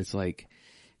 It's like,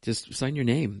 just sign your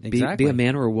name. Exactly. Be a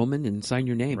man or a woman and sign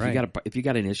your name. Right. If you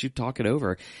got an issue, talk it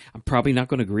over. I'm probably not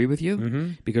going to agree with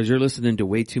you because you're listening to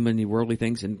way too many worldly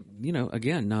things. And,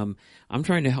 again, I'm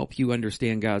trying to help you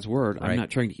understand God's word. Right. I'm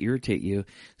not trying to irritate you.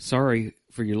 Sorry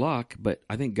for your luck, but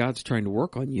I think God's trying to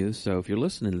work on you. So if you're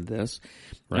listening to this,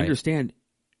 understand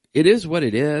it is what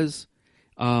it is.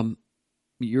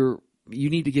 You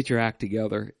need to get your act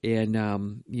together and,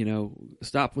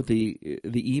 stop with the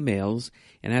emails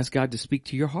and ask God to speak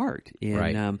to your heart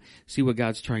and see what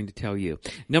God's trying to tell you.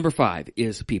 Number 5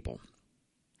 is people.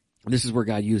 This is where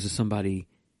God uses somebody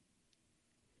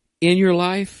in your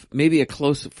life, maybe a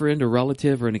close friend or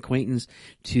relative or an acquaintance,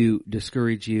 to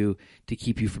discourage you, to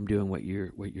keep you from doing what you're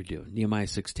doing. Nehemiah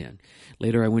 6:10.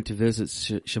 Later I went to visit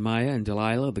Shemaiah and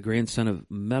Delilah, the grandson of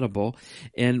Medabel,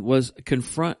 and he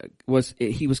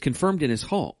was confined in his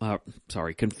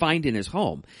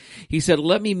home. He said,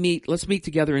 let's meet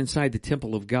together inside the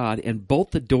temple of God and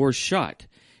bolt the doors shut.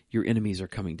 Your enemies are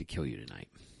coming to kill you tonight.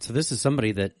 So this is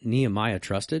somebody that Nehemiah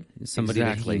trusted, somebody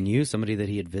that he knew, somebody that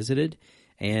he had visited.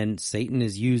 And Satan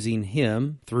is using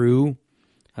him through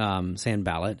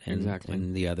Sanballat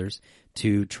and the others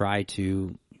to try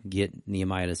to get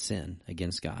Nehemiah to sin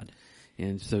against God.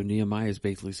 And so Nehemiah has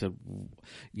basically said,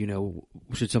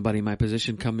 should somebody in my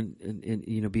position come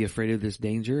and be afraid of this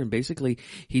danger? And basically,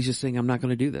 he's just saying, I'm not going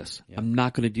to do this. Yeah. I'm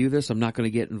not going to do this. I'm not going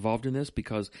to get involved in this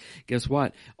because guess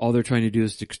what? All they're trying to do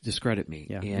is to discredit me.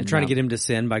 Yeah. And trying to get him to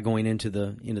sin by going into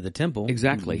the temple.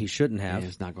 Exactly. He shouldn't have. And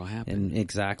it's not going to happen.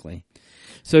 Exactly.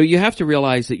 So you have to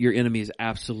realize that your enemy is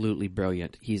absolutely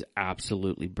brilliant. He's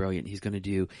absolutely brilliant. He's going to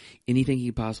do anything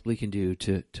he possibly can do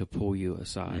to pull you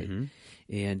aside.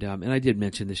 And I did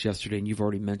mention this yesterday, and you've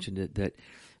already mentioned it, that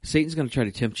Satan's going to try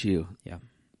to tempt you. Yeah.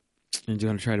 And he's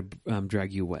going to try to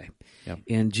drag you away. Yeah.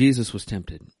 And Jesus was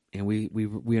tempted, and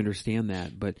we understand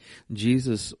that. But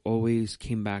Jesus always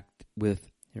came back with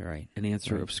an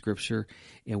answer of Scripture,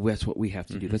 and that's what we have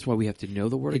to do. That's why we have to know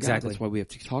the Word of God. That's why we have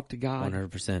to talk to God.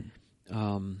 100%.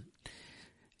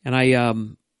 And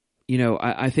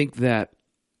I think that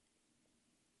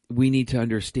we need to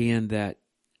understand that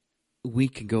we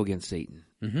can go against Satan,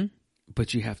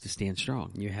 but you have to stand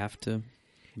strong. You have to.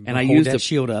 And I used that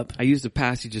shield up. I used a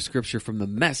passage of Scripture from the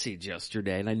Message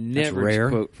yesterday, and I never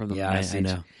quote from the Message.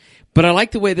 I know. But I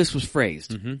like the way this was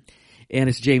phrased. And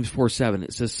it's James 4:7.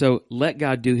 It says, "So let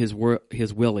God do His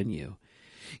will in you.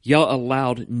 Yell a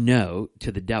loud no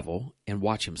to the devil and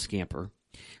watch him scamper.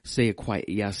 Say a quiet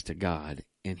yes to God,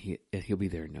 and he'll be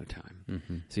there in no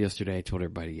time." So yesterday I told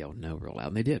everybody to yell no real loud,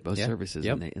 and they did, both services,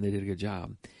 and they did a good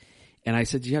job. And I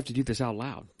said, you have to do this out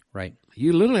loud. Right.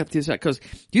 You literally have to do this out, because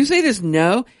you say this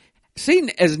no, Satan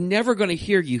is never going to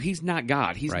hear you. He's not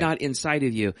God. He's not inside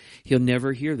of you. He'll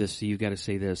never hear this, so you got to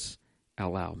say this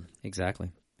out loud.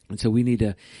 Exactly. And so we need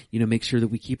to, make sure that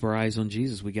we keep our eyes on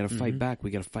Jesus. We got to fight back.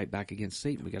 We got to fight back against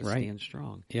Satan. We got to stand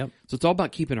strong. Yep. So it's all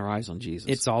about keeping our eyes on Jesus.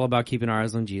 It's all about keeping our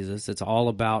eyes on Jesus. It's all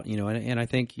about, and I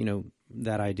think,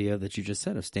 that idea that you just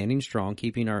said of standing strong,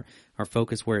 keeping our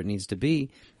focus where it needs to be,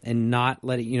 and not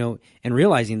letting, and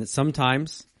realizing that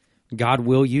sometimes God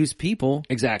will use people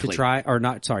to try, or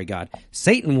not, sorry, God.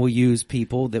 Satan will use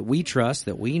people that we trust,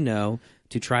 that we know,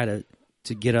 to try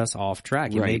to get us off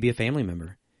track. It may be a family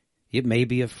member. It may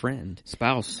be a friend.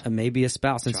 Spouse. It may be a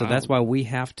spouse. And so that's why we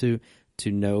have to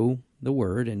know the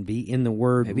Word and be in the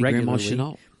Word Maybe regularly. Grandma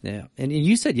Chenault. Yeah. And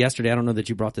you said yesterday, I don't know that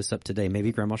you brought this up today,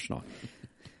 maybe Grandma Chenault.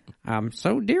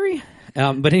 So dearie.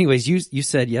 But anyways, you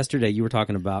said yesterday you were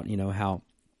talking about, how,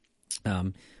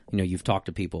 you've talked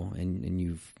to people and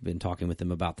you've been talking with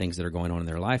them about things that are going on in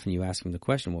their life, and you ask them the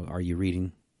question, well, are you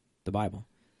reading the Bible?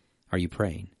 Are you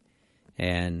praying?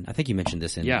 And I think you mentioned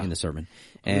this in the sermon.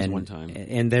 And one time.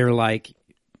 And they're like,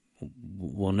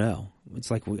 well, no. It's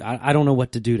like, I don't know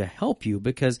what to do to help you,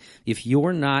 because if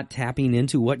you're not tapping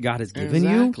into what God has given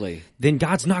you, then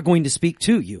God's not going to speak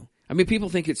to you. I mean, people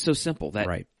think it's so simple that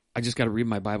right. I just got to read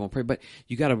my Bible and pray, but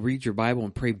you got to read your Bible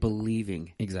and pray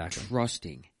believing. Exactly.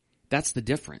 Trusting. That's the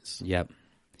difference. Yep.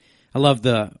 I love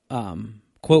the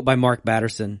quote by Mark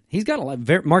Batterson. He's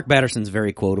got Mark Batterson's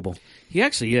very quotable. He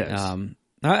actually is.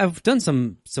 I've done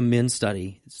some men's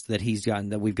study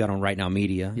that we've got on Right Now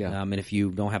Media. Yeah. And if you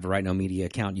don't have a Right Now Media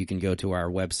account, you can go to our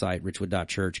website,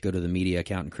 richwood.church, go to the media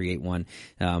account and create one.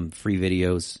 Free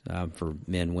videos, for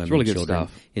men, women, really children. Good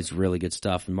stuff. It's really good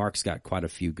stuff. And Mark's got quite a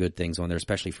few good things on there,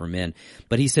 especially for men.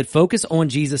 But he said, focus on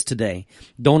Jesus today.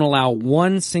 Don't allow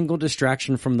one single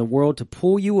distraction from the world to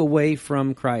pull you away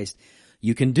from Christ.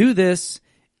 You can do this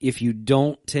if you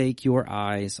don't take your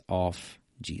eyes off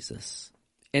Jesus.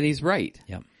 And he's right.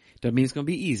 Yep. Doesn't mean it's going to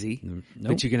be easy, Nope.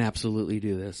 but you can absolutely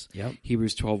do this. Yep.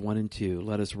 Hebrews 12:1-2.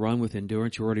 Let us run with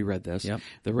endurance. You already read this. Yep.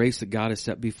 The race that God has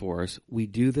set before us. We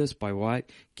do this by what?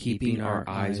 Keeping our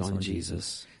eyes on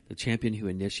Jesus, the champion who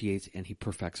initiates and he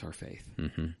perfects our faith.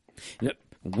 Mm-hmm. Yep.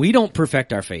 We don't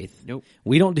perfect our faith. Nope.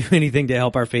 We don't do anything to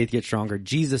help our faith get stronger.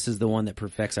 Jesus is the one that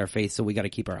perfects our faith, so we got to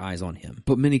keep our eyes on him.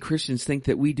 But many Christians think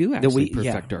that we do actually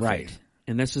perfect our right. faith.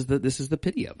 And this is the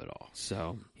pity of it all.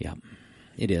 So, yeah.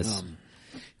 It is.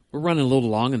 We're running a little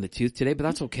long in the tooth today, but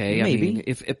that's okay. Maybe. I mean,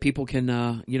 if people can,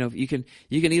 you can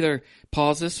either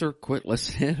pause this or quit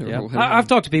listening. Or whatever. I've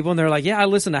talked to people and they're like, yeah, I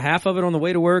listened to half of it on the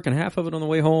way to work and half of it on the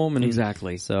way home. And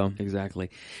Exactly. So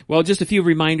exactly. Well, just a few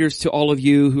reminders to all of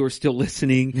you who are still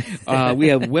listening. We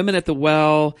have Women at the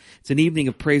Well. It's an evening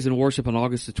of praise and worship on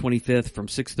August the 25th from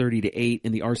 6:30 to 8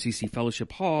 in the RCC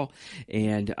Fellowship Hall.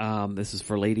 And, this is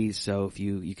for ladies. So if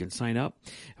you can sign up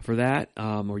for that,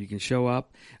 or you can show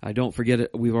up. Don't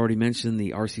forget, we've already mentioned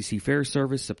the RCC Fair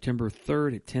Service, September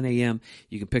 3rd at 10 a.m.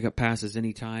 You can pick up passes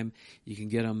anytime. You can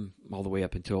get them all the way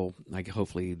up until,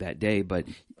 hopefully that day, but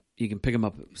you can pick them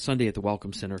up Sunday at the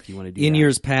Welcome Center if you want to do that. In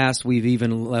years past, we've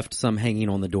even left some hanging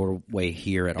on the doorway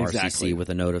here at RCC with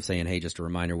a note of saying, hey, just a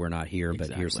reminder, we're not here,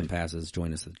 but here's some passes.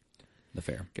 Join us at the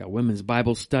fair. Got women's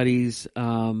Bible studies.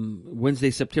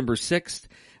 Wednesday, September 6th,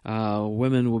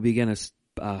 women will begin a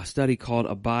study called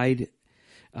Abide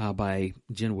by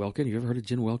Jen Wilkin. You ever heard of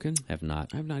Jen Wilkin? Have not.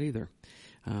 I have not either.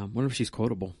 Wonder if she's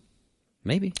quotable.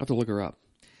 Maybe. I'll have to look her up.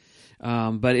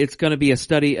 But it's going to be a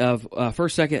study of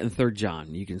 1st, 2nd, and 3rd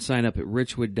John. You can sign up at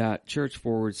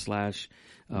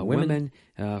richwood.church/women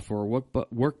for a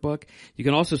workbook. You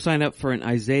can also sign up for an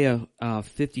Isaiah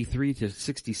 53 to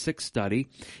 66 study,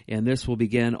 and this will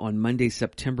begin on Monday,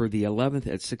 September the 11th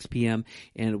at 6 p.m.,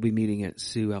 and it'll be meeting at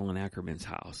Sue Ellen Ackerman's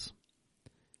house.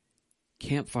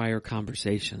 Campfire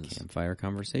conversations.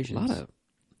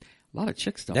 A lot of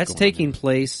chick stuff. That's taking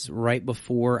place right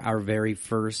before our very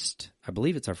first, I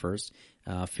believe it's our first,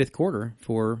 5th quarter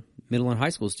for middle and high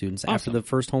school students after the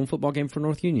first home football game for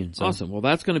North Union. So. Awesome. Well,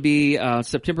 that's going to be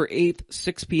September 8th,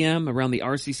 6 p.m. around the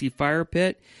RCC Fire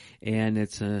Pit, and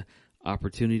it's an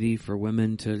opportunity for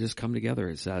women to just come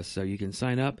together. So you can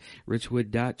sign up,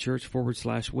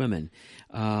 richwood.church/women.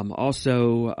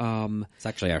 It's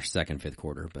actually our second 5th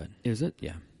quarter, but. Is it?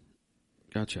 Yeah.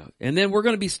 Gotcha. And then we're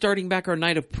going to be starting back our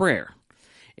night of prayer.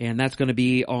 And that's going to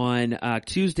be on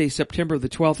Tuesday, September the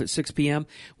 12th at 6 p.m.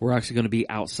 We're actually going to be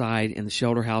outside in the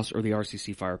shelter house or the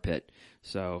RCC Fire Pit.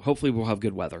 So hopefully we'll have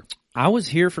good weather. I was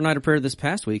here for night of prayer this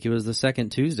past week. It was the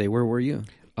second Tuesday. Where were you?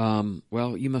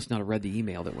 Well, you must not have read the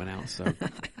email that went out. So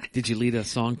did you lead a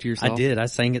song to yourself? I did. I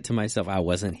sang it to myself. I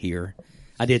wasn't here.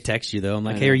 I did text you though. I'm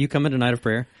like, hey, are you coming to night of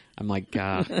prayer? I'm like,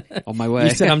 on my way. You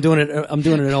said I'm doing it at home.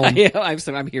 Yeah,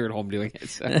 I'm here at home doing it.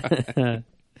 So.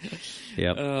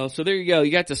 Yep. So there you go.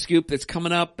 You got the scoop that's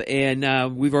coming up,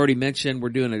 and we've already mentioned we're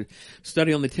doing a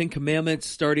study on the 10 Commandments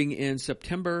starting in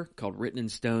September called Written in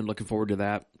Stone. Looking forward to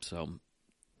that. So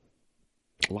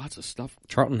lots of stuff.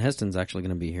 Charlton Heston's actually going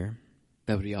to be here.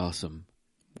 That would be awesome.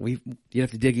 You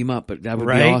have to dig him up, but that would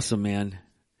be awesome, man.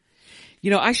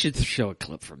 I should show a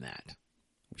clip from that.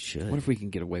 We should. What if we can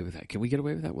get away with that? Can we get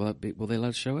away with that? Will they let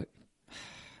us show it?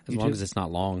 As long as it's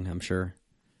not long, I'm sure.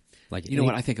 What?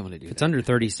 I think I'm going to do It's under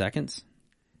 30 seconds.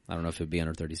 I don't know if it would be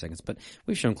under 30 seconds, but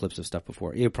we've shown clips of stuff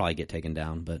before. It'll probably get taken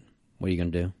down, but what are you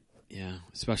going to do? Yeah,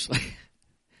 especially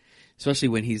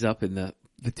when he's up in the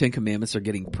the Ten Commandments are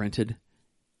getting printed.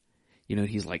 You know,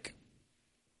 he's like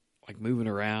moving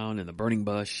around in the burning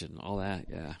bush and all that.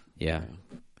 Yeah. Yeah.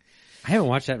 I haven't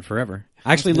watched that in forever.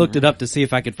 I actually looked it up to see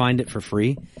if I could find it for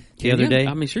free the other day.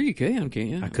 I mean, sure you can, can't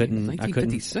you? I couldn't.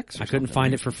 1956 I couldn't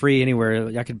find it for free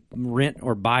anywhere. I could rent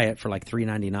or buy it for like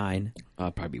 $3.99. It'd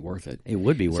probably be worth it. It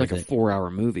would be worth it. It's like a 4-hour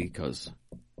movie because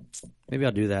maybe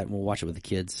I'll do that and we'll watch it with the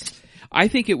kids. I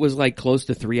think it was like close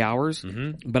to 3 hours,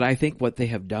 but I think what they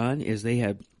have done is they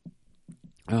had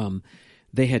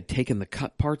taken the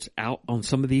cut parts out on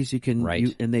some of these.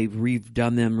 And they've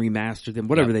redone them, remastered them,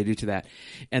 whatever they do to that,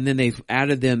 and then they've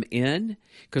added them in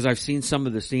because I've seen some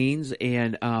of the scenes,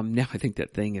 and now I think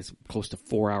that thing is close to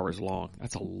 4 hours long.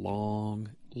 That's a long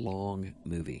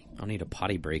movie. I'll need a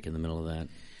potty break in the middle of that.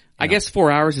 I guess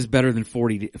 4 hours is better than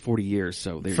 40 years.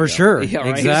 So there for you go. Sure, yeah, right?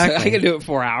 exactly. So I can do it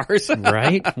 4 hours,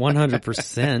 right?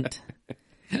 100%.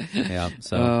 Yeah,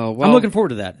 so I'm looking forward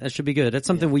to that. That should be good. That's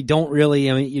something we don't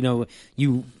really. I mean,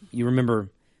 you remember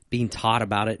being taught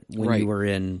about it when you were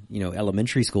in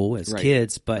elementary school as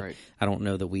kids, but I don't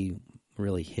know that we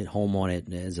really hit home on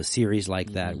it as a series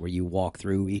like that where you walk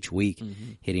through each week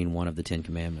hitting one of the 10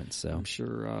 Commandments. So I'm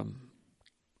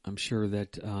sure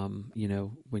that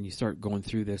when you start going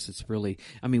through this, it's really.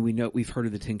 I mean, we've heard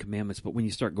of the 10 Commandments, but when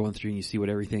you start going through and you see what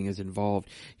everything is involved,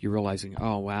 you're realizing,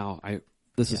 oh wow,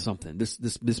 This is something.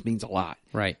 This means a lot.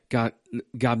 Right. God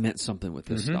meant something with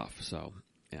this stuff. So,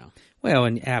 yeah. Well,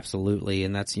 and absolutely.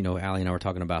 And that's, Allie and I were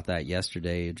talking about that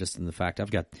yesterday, just in the fact I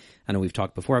know we've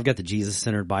talked before, I've got the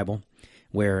Jesus-centered Bible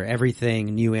where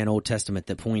everything New and Old Testament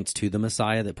that points to the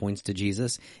Messiah, that points to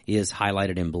Jesus, is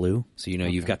highlighted in blue. So,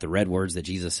 you've got the red words that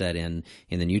Jesus said in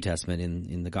the New Testament,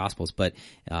 in the Gospels, but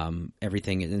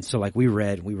everything. And so like we were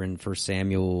in 1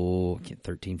 Samuel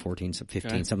 13, 14,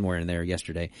 15, somewhere in there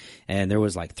yesterday, and there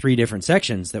was like 3 different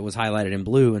sections that was highlighted in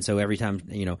blue. And so every time,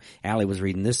 Allie was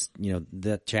reading this,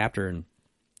 that chapter,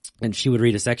 and she would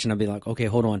read a section, I'd be like, okay,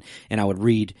 hold on. And I would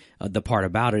read the part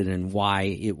about it and why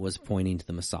it was pointing to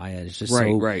the Messiah. It's just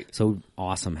so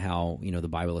awesome how, the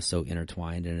Bible is so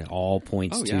intertwined and it all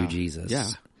points to Jesus. Yeah,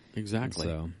 exactly.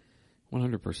 So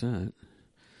 100%.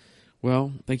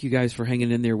 Well, thank you guys for hanging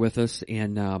in there with us.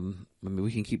 And,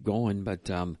 we can keep going, but,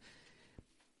 yeah,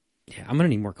 I'm going to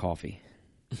need more coffee.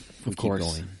 Of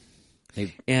course.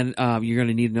 Keep going. And, you're going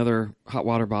to need another hot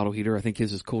water bottle heater. I think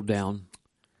his is cooled down.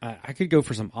 I could go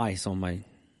for some ice on my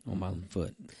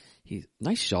foot.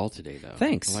 Nice shawl today, though.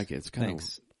 Thanks. I like it. It's kind of.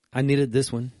 I needed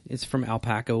this one. It's from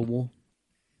alpaca wool.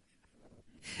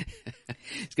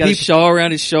 He's got a shawl around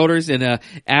his shoulders and a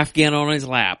Afghan on his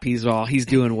lap. He's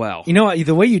doing well. You know what?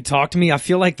 The way you talk to me, I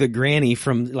feel like the granny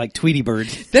from like Tweety Bird.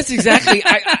 That's exactly.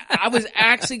 I was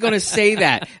actually going to say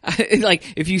that.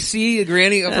 Like, if you see a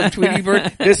granny from Tweety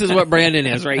Bird, this is what Brandon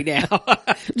is right now.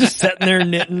 Just sitting there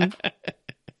knitting.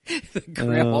 The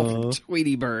grandma from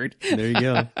Tweety Bird. There you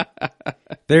go.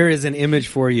 There is an image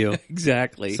for you.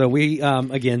 Exactly. So we,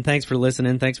 again, thanks for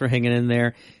listening. Thanks for hanging in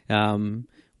there.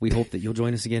 We hope that you'll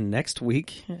join us again next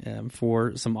week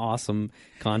for some awesome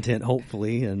content,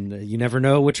 hopefully. And you never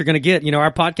know what you're going to get.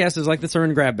 Our podcast is like the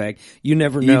sermon grab bag. You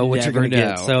never know what you're going to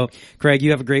get. So, Craig,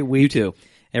 you have a great week. You too.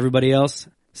 Everybody else,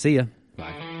 see ya.